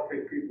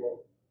helping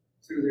people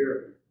through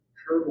their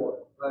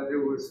turmoil. But it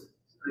was,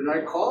 and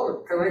I called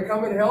him, can I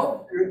come and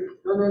help?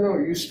 No,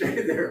 you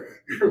stay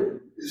there.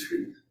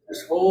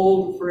 Just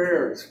hold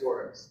prayers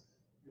for us.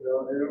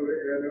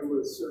 And it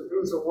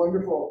was a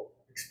wonderful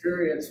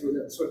experience with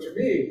them. So to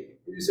me,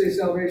 when you say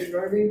Salvation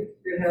Army,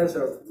 it has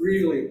a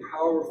really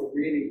powerful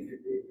meaning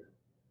to me.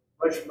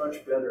 Much,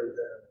 much better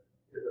than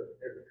in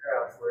the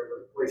past,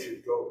 wherever place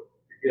you go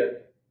to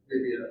get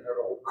maybe an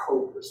old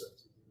coat or something.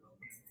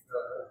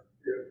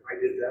 I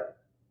did that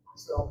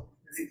myself,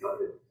 and he got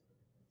it.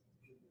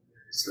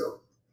 So